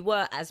with who we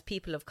were as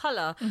people of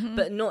color,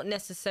 but not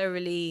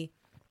necessarily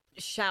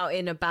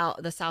shouting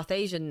about the South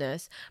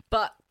Asianness.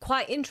 But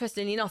quite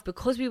interestingly enough,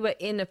 because we were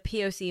in a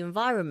POC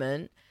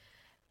environment,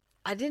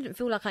 I didn't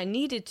feel like I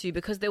needed to,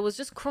 because there was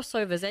just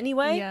crossovers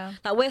anyway. Yeah.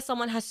 Like where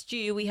someone has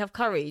stew, we have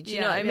curry. Do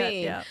you know what I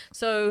mean?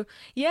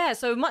 Yeah.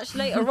 So much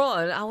later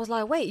on, I was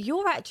like, wait,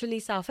 you're actually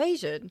South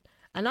Asian.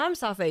 And I'm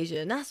South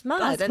Asian. That's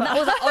mad. That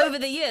was like over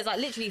the years, like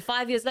literally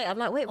 5 years later. I'm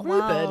like, wait,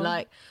 Ruben,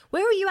 like,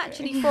 where are you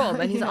actually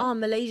from? And he's like, oh, I'm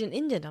Malaysian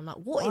Indian. I'm like,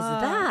 what is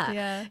that?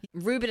 Yeah.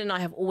 Ruben and I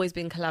have always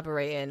been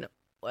collaborating.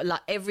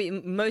 Like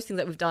most things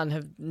that we've done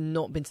have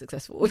not been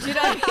successful. Do you know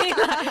what I mean?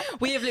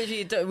 Like, we have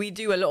literally we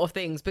do a lot of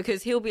things,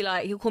 because he'll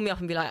call me up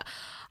and be like,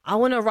 I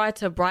want to ride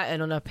to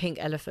Brighton on a pink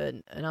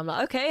elephant, and I'm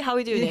like, okay, how are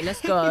we doing it?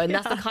 Let's go. And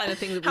that's the kind of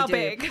thing that we How do.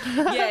 big?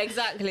 Yeah,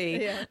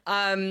 exactly.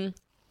 Yeah.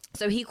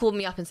 So he called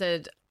me up and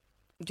said,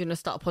 do you want to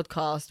start a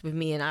podcast with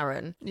me and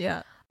Aaron?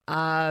 Yeah.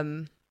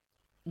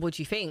 What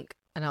do you think?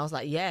 And I was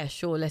like, yeah,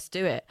 sure, let's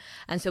do it.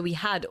 And so we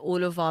had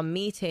all of our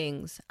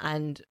meetings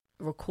and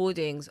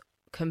recordings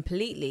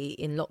completely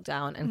in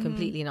lockdown and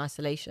completely in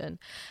isolation.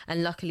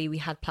 And luckily we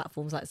had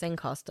platforms like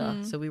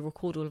Zencastr. So we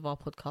record all of our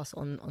podcasts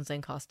on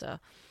Zencastr.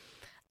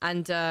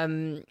 And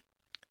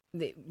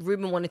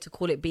Ruben wanted to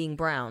call it Being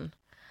Brown.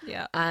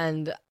 Yeah.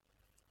 And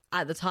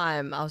at the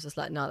time I was just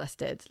like, no, that's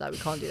dead. Like, we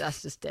can't do that.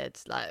 That's just dead.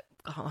 Like,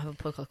 I can't have a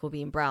podcast called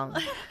Being Brown.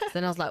 So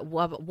then I was like,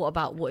 what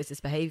about what is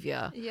this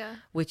behavior? Yeah.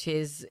 Which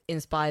is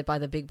inspired by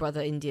the Big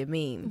Brother India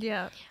meme.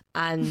 Yeah.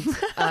 And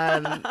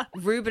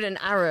Ruben and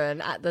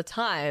Aaron at the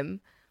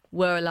time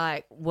were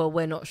like, well,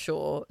 we're not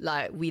sure.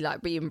 Like, we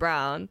like Being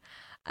Brown.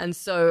 And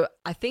so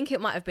I think it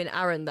might have been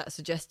Aaron that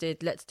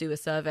suggested, let's do a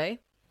survey.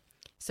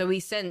 So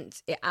we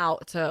sent it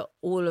out to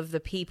all of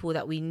the people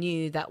that we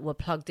knew that were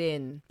plugged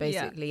in,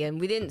 basically. And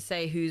we didn't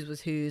say whose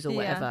was whose or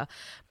whatever.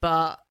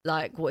 But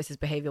like, what is his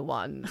behavior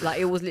won? Like,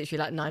 it was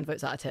literally like 9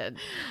 votes out of 10.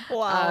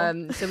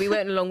 Wow. So we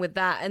went along with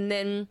that. And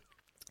then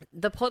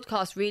the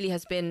podcast really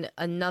has been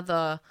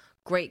another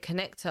great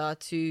connector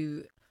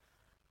to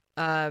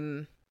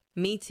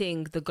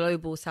meeting the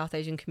global South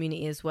Asian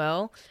community as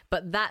well.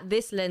 But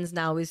this lens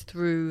now is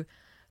through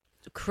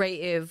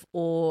creative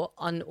or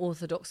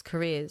unorthodox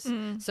careers.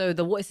 So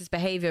the what is this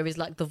behavior is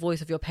like the voice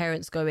of your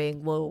parents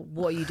going, well,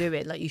 what are you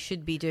doing? Like, you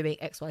should be doing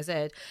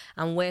XYZ.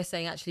 And we're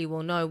saying, actually,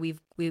 well, no,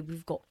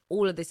 we've got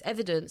all of this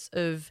evidence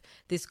of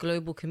this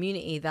global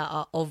community that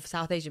are of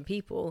South Asian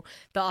people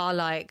that are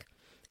like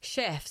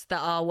chefs,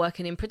 that are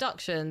working in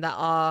production, that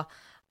are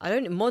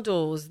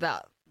models,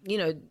 that, you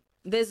know,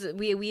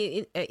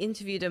 we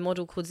interviewed a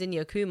model called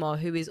Zinnia Kumar,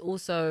 who is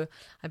also,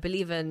 I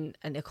believe, an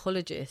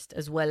ecologist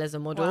as well as a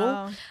model.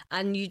 Wow.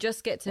 And you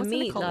just get to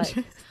meet like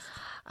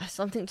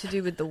something to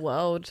do with the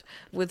world,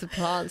 with the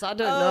plants. I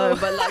don't know,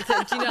 but like,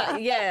 do you know?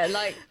 Yeah,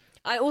 like.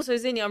 I also,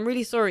 Zinnia, I'm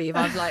really sorry if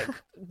I've like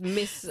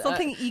missed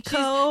something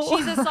eco.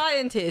 She's a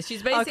scientist.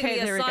 She's basically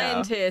a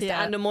scientist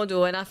and a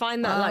model, and I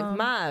find that like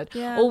mad.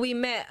 Yeah. Or we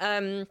met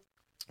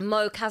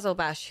Mo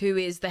Kazelbash, who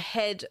is the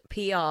head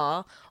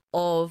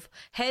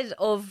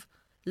of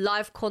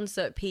live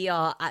concert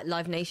PR at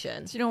Live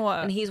Nation. Do you know what?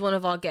 And he's one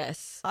of our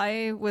guests.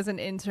 I was an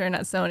intern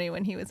at Sony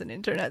when he was an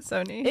intern at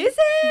Sony. Is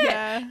it?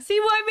 Yeah. See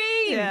what I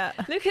mean? Yeah.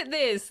 Look at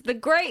this. The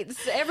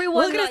greats.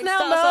 Everyone Look at like us now,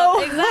 starts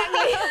Mo. up.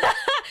 Exactly.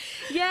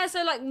 Yeah,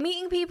 so like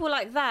meeting people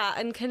like that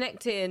and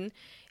connecting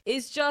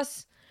is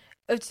just,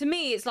 to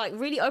me, it's like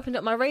really opened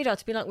up my radar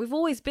to be like, we've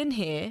always been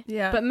here.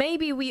 Yeah. But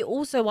maybe we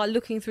also are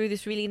looking through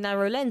this really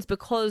narrow lens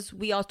because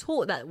we are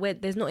taught that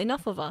there's not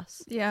enough of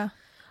us. Yeah.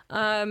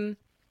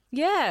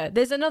 Yeah,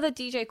 there's another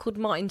DJ called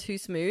Martin Too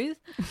Smooth,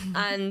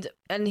 and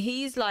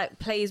he's like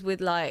plays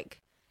with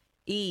like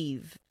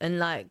Eve and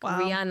like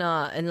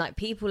Rihanna and like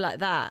people like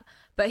that.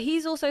 But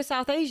he's also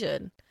South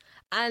Asian,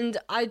 and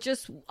I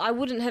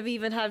wouldn't have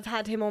even have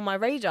had him on my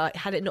radar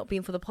had it not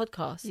been for the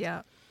podcast.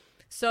 Yeah.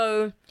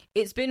 So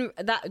it's been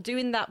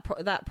doing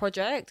that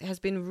project has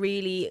been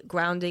really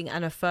grounding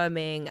and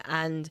affirming,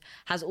 and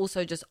has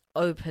also just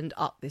opened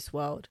up this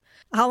world.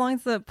 How long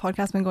has the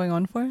podcast been going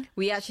on for?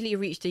 We actually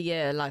reached a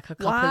year like a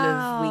couple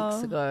of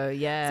weeks ago.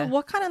 Yeah. So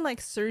what kind of like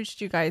surged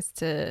you guys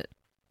to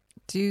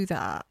do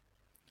that?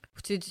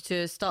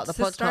 To start the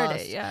To podcast. start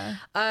it, yeah.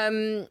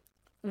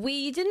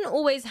 We didn't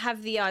always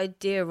have the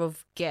idea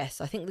of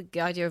guests. I think the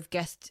idea of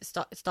guests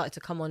started to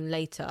come on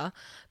later,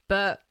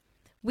 but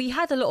we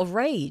had a lot of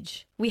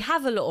rage. We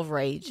have a lot of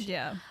rage.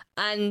 Yeah.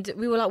 And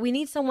we were like, we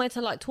need somewhere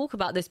to like talk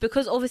about this,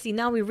 because obviously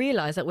now we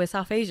realize that we're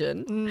South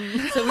Asian.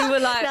 So we were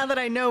like, now that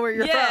I know where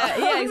you're from.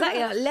 Yeah,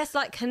 exactly. Like, let's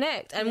like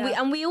connect.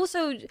 And we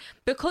also,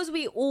 because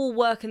we all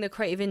work in the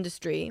creative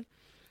industry,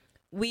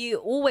 we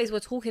always were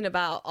talking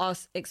about our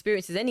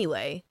experiences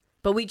anyway,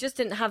 but we just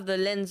didn't have the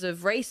lens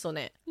of race on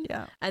it.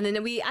 Yeah. And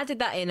then we added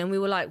that in, and we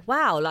were like,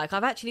 wow, like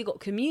I've actually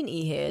got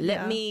community here.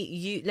 Let me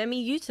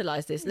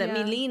utilize this. Let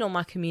me lean on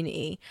my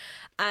community.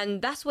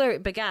 And that's where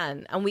it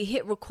began. And we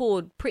hit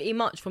record pretty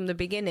much from the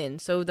beginning.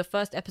 So the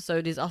first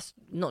episode is us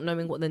not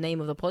knowing what the name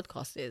of the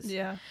podcast is.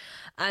 Yeah.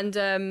 And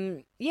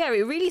it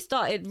really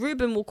started.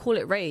 Ruben will call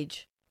it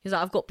rage. He's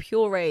like, I've got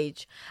pure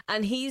rage.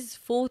 And he's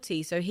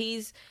 40, so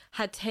he's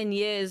had 10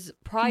 years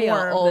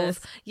prior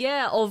of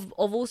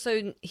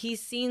also,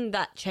 he's seen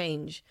that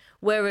change.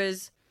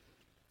 Whereas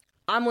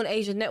I'm on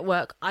Asian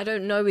Network, I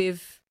don't know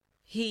if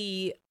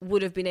he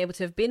would have been able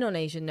to have been on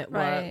Asian Network.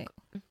 Right.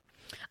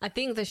 I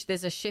think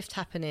there's a shift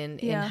happening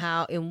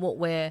in what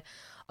we're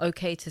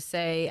okay to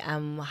say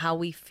and how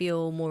we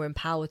feel more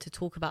empowered to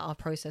talk about our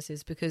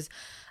processes, because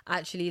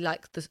actually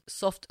like the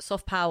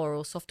soft power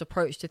or soft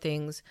approach to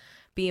things,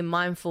 being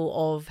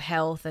mindful of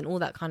health and all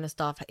that kind of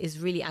stuff, is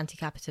really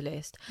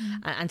anti-capitalist.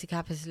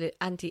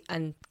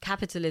 And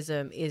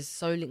capitalism is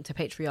so linked to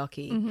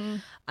patriarchy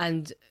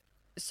and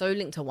so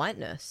linked to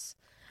whiteness.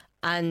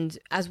 And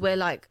as we're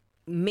like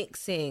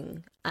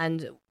mixing,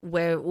 and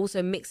we're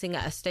also mixing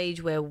at a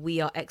stage where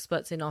we are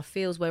experts in our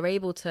fields, we're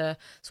able to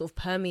sort of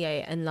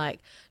permeate and like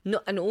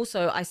not. And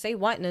also I say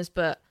whiteness,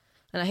 but,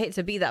 and I hate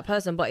to be that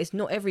person, but it's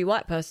not every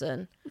white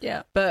person.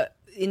 Yeah. But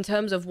in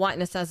terms of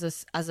whiteness as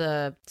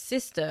a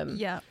system,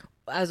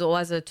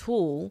 as a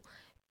tool,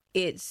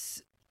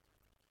 it's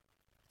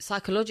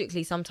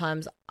psychologically,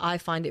 sometimes I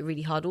find it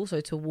really hard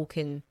also to walk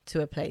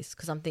into a place,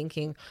 because I'm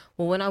thinking,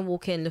 well, when I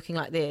walk in looking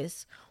like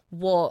this,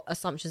 what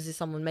assumptions is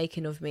someone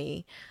making of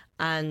me,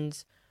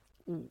 and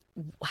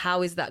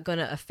how is that going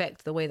to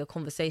affect the way the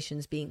conversation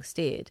is being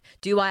steered?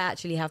 Do I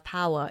actually have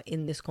power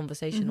in this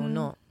conversation or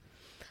not?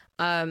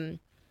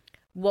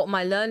 What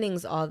my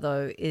learnings are,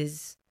 though,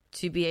 is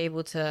to be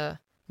able to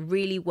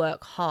really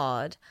work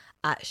hard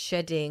at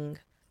shedding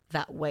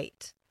that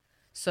weight.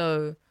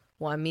 So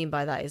what I mean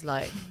by that is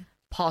like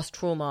past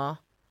trauma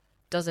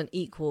doesn't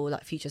equal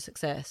like future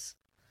success.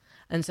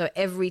 And so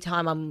every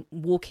time I'm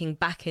walking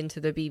back into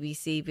the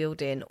BBC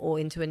building or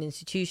into an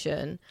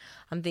institution,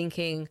 I'm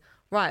thinking,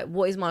 right,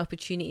 what is my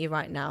opportunity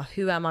right now?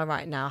 Who am I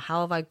right now?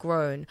 How have I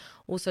grown?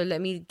 Also,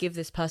 let me give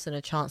this person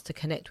a chance to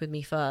connect with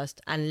me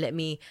first, and let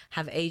me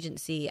have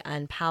agency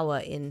and power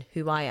in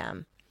who I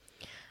am.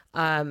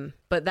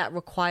 But that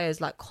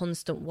requires like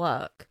constant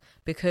work,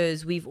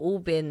 because we've all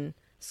been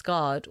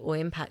scarred or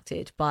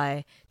impacted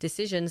by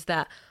decisions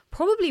that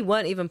probably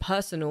weren't even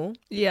personal,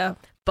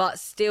 but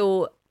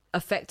still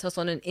affect us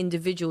on an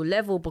individual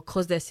level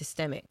because they're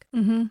systemic.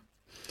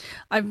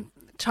 I'm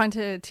trying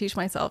to teach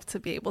myself to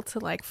be able to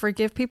like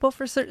forgive people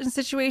for certain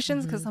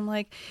situations, because I'm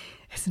like,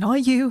 it's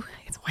not you,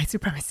 it's white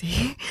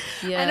supremacy.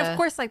 And of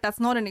course, like, that's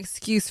not an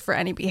excuse for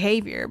any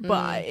behavior,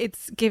 but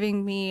it's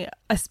giving me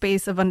a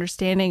space of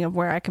understanding of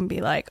where I can be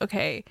like,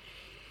 okay,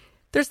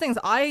 there's things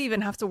I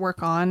even have to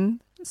work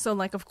on. So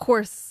like, of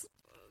course,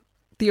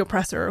 the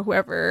oppressor or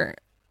whoever,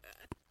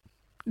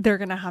 they're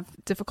going to have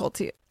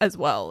difficulty as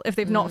well if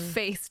they've not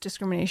faced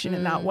discrimination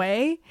in that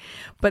way.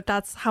 But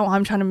that's how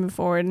I'm trying to move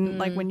forward. And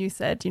like when you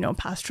said, you know,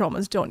 past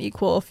traumas don't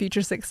equal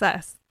future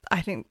success,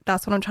 I think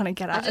that's what I'm trying to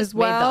get at as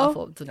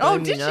well. Did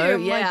you?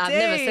 Yeah, I've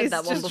never said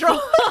that one before.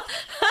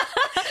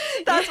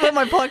 That's what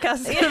my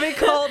podcast is going to be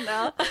called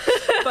now.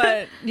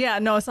 But yeah,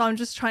 no, so I'm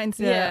just trying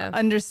to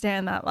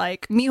understand that,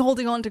 like, me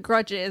holding on to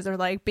grudges or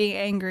like being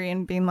angry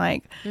and being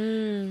like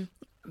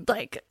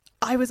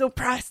I was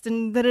oppressed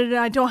and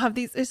I don't have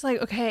these. It's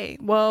like, okay,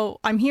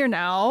 well, I'm here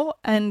now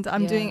and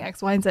I'm doing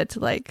X, Y, and Z to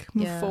like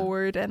move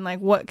forward, and like,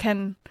 what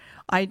can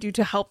I do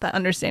to help that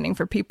understanding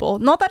for people?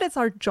 Not that it's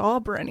our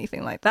job or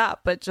anything like that,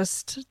 but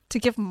just to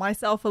give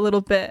myself a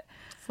little bit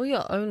for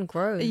your own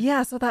growth.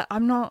 Yeah, so that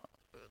I'm not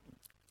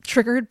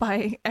triggered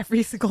by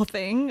every single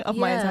thing of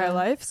my entire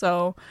life.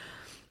 So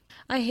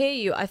I hear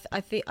you. I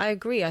think I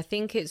agree. I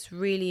think it's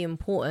really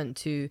important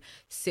to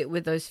sit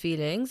with those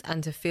feelings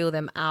and to feel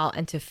them out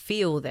and to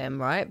feel them,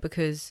 right?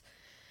 Because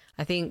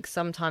I think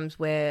sometimes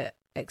we're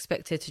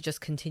expected to just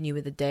continue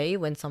with the day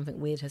when something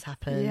weird has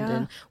happened,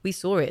 and we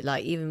saw it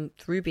like even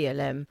through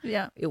BLM.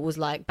 It was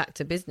like back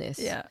to business.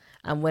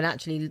 And when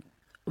actually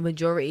a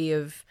majority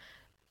of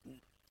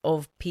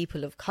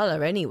people of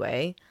color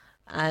anyway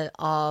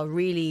are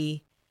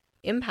really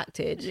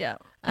impacted.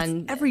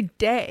 And it's every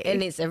day.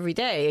 And it's every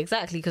day,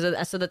 exactly.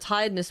 Because so the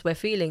tiredness we're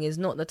feeling is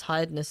not the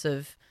tiredness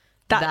of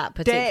that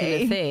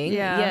particular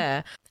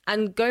thing.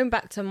 And going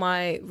back to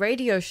my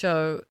radio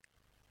show,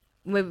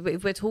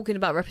 if we're talking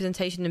about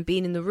representation and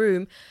being in the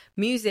room,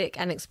 music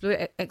and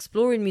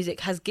exploring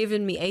music has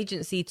given me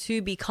agency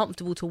to be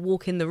comfortable to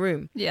walk in the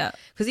room.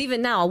 Because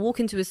even now I walk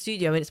into a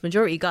studio and it's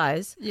majority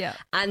guys.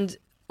 And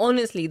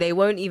honestly, they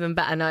won't even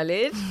bat an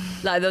eyelid.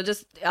 Like, they'll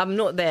just, I'm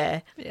not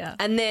there.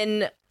 And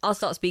then I'll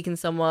start speaking to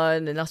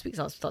someone, and I'll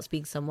start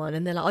speaking to someone,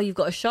 and they're like, oh, you've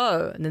got a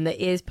show. And then their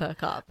ears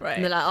perk up.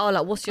 And they're like, oh,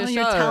 like, what's your show?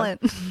 Your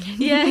talent.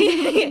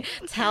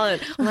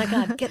 Talent. Oh my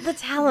God, get the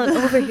talent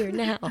over here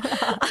now.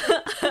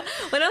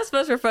 When I was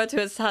first referred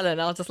to as talent,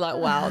 I was just like,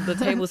 wow, the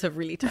tables have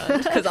really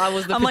turned, because I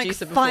was the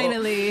producer before.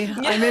 Finally,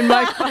 I'm in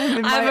my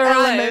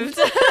element.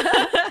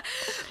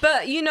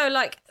 But, you know,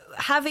 like,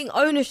 having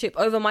ownership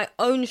over my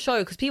own show,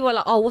 because people are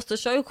like, oh, what's the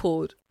show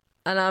called?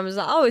 And I was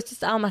like, oh, it's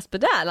just Almas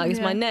Badat, like, it's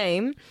my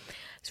name.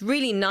 It's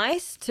really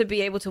nice to be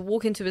able to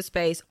walk into a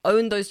space,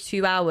 own those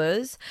 2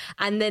 hours,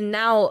 and then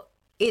now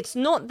it's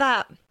not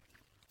that.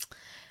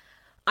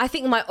 I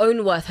think my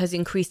own worth has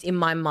increased in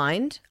my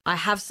mind. I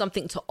have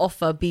something to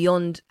offer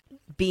beyond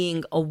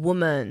being a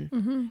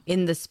woman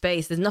in the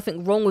space. There's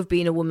nothing wrong with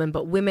being a woman,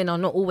 but women are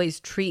not always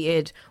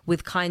treated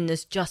with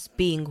kindness just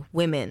being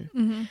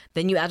women.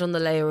 Then you add on the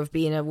layer of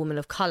being a woman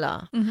of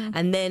color,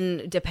 and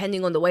then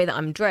depending on the way that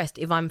I'm dressed,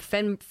 if I'm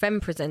femme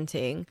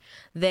presenting,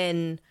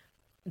 then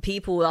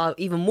people are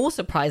even more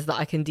surprised that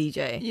I can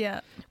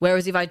DJ.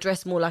 Whereas if I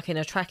dress more like in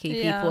a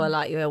trackie, people are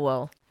like, yeah,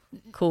 well,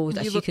 cool,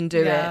 that she can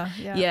do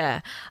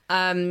it.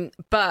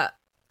 But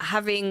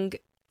having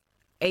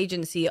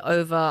agency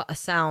over a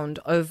sound,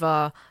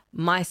 over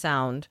my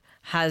sound,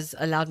 has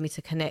allowed me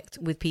to connect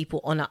with people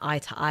on an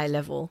eye-to-eye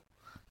level,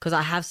 because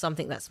I have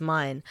something that's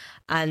mine.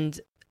 And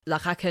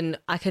like, I can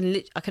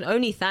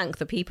only thank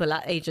the people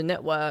at Asian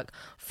Network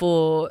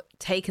for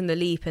taking the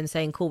leap and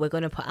saying, cool, we're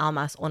going to put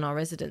Almas on our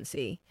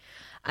residency.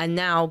 And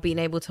now being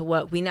able to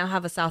work, we now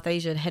have a South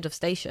Asian head of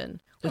station,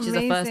 which is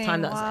the first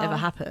time that's ever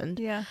happened.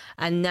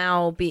 And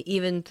now,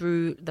 even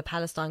through the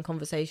Palestine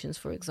conversations,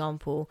 for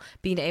example,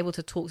 being able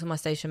to talk to my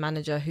station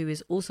manager, who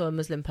is also a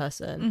Muslim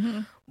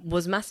person,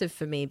 was massive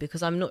for me,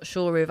 because I'm not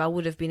sure if I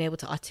would have been able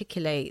to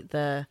articulate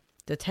the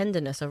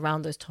tenderness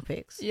around those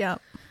topics.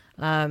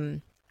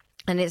 And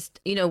it's,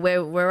 you know,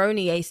 we're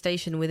only a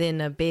station within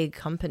a big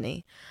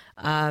company.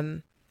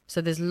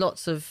 So there's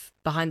lots of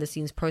behind the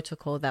scenes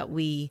protocol that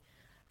we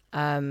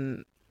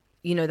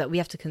that we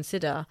have to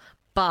consider.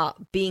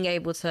 But being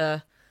able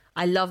to,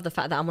 I love the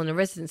fact that I'm on a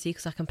residency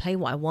because I can play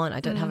what I want.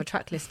 I don't have a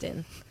track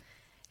listing.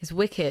 It's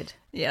wicked.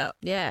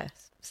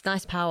 It's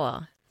nice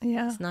power.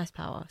 It's nice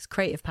power. It's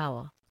creative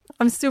power.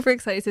 I'm super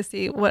excited to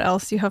see what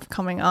else you have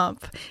coming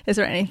up. Is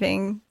there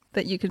anything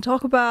that you can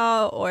talk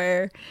about,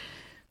 or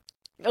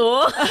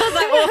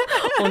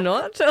or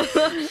not?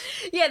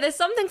 Yeah, there's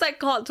some things I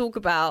can't talk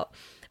about,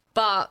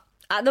 but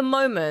at the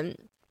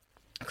moment,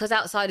 because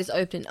outside is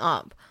opening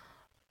up,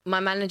 my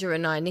manager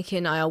and I, Nikki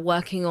and I, are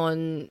working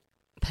on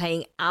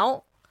playing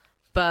out.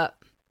 But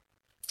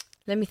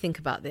let me think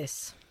about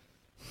this.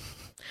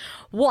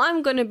 What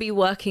I'm going to be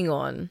working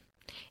on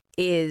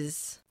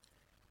is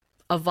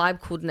a vibe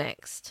called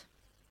Next,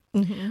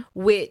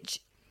 which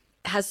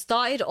has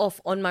started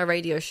off on my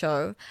radio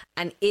show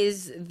and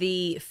is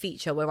the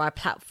feature where I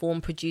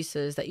platform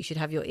producers that you should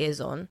have your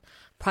ears on,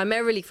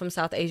 primarily from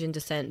South Asian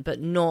descent, but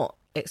not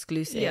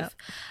exclusive. Yeah.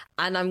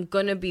 And I'm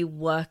going to be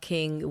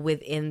working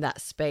within that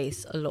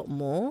space a lot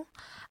more,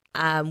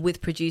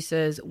 with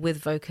producers, with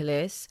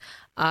vocalists.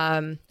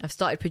 I've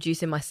started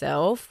producing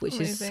myself, which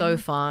is so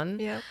fun.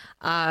 Yeah.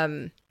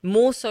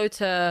 More so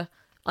to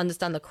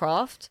understand the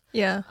craft.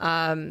 Yeah.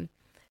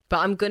 But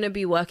I'm going to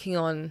be working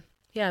on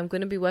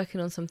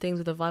some things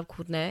with a vibe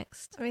called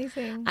Next.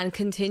 Amazing. And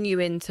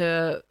continuing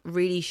to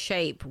really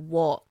shape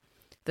what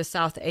the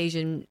South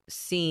Asian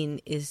scene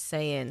is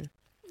saying.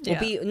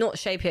 Yeah. Or not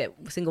shape it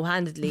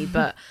single-handedly,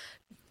 but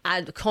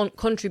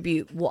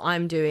contribute what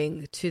I'm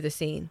doing to the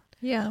scene.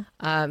 Yeah.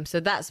 So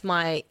that's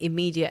my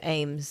immediate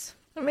aims.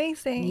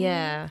 Amazing.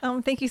 Yeah.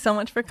 Thank you so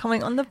much for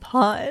coming on the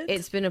pod.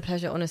 It's been a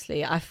pleasure,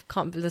 honestly.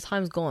 The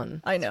time's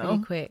gone. I know. It's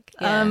really quick.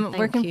 Yeah,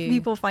 where can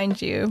people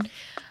find you?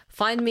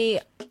 Find me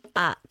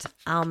at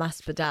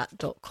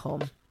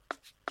almasbadat.com.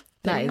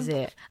 That is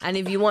it. And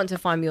if you want to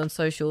find me on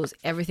socials,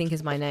 everything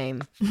is my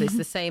name. So it's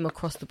the same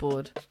across the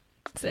board.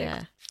 So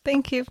yeah.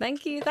 Thank you.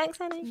 Thank you.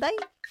 Thanks, Annie. Bye.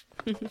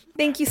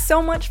 Thank you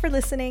so much for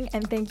listening,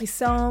 and thank you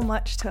so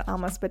much to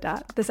Almas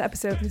Badat. This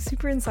episode was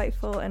super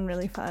insightful and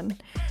really fun.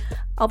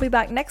 I'll be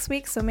back next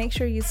week, so make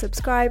sure you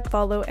subscribe,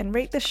 follow, and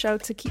rate the show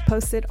to keep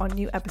posted on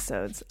new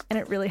episodes, and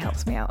it really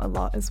helps me out a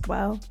lot as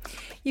well.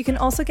 You can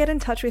also get in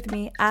touch with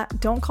me at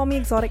Don't Call Me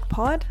Exotic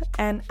Pod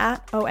and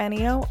at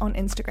ONEO on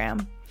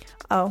Instagram.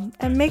 Oh,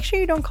 and make sure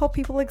you don't call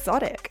people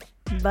exotic.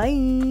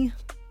 Bye.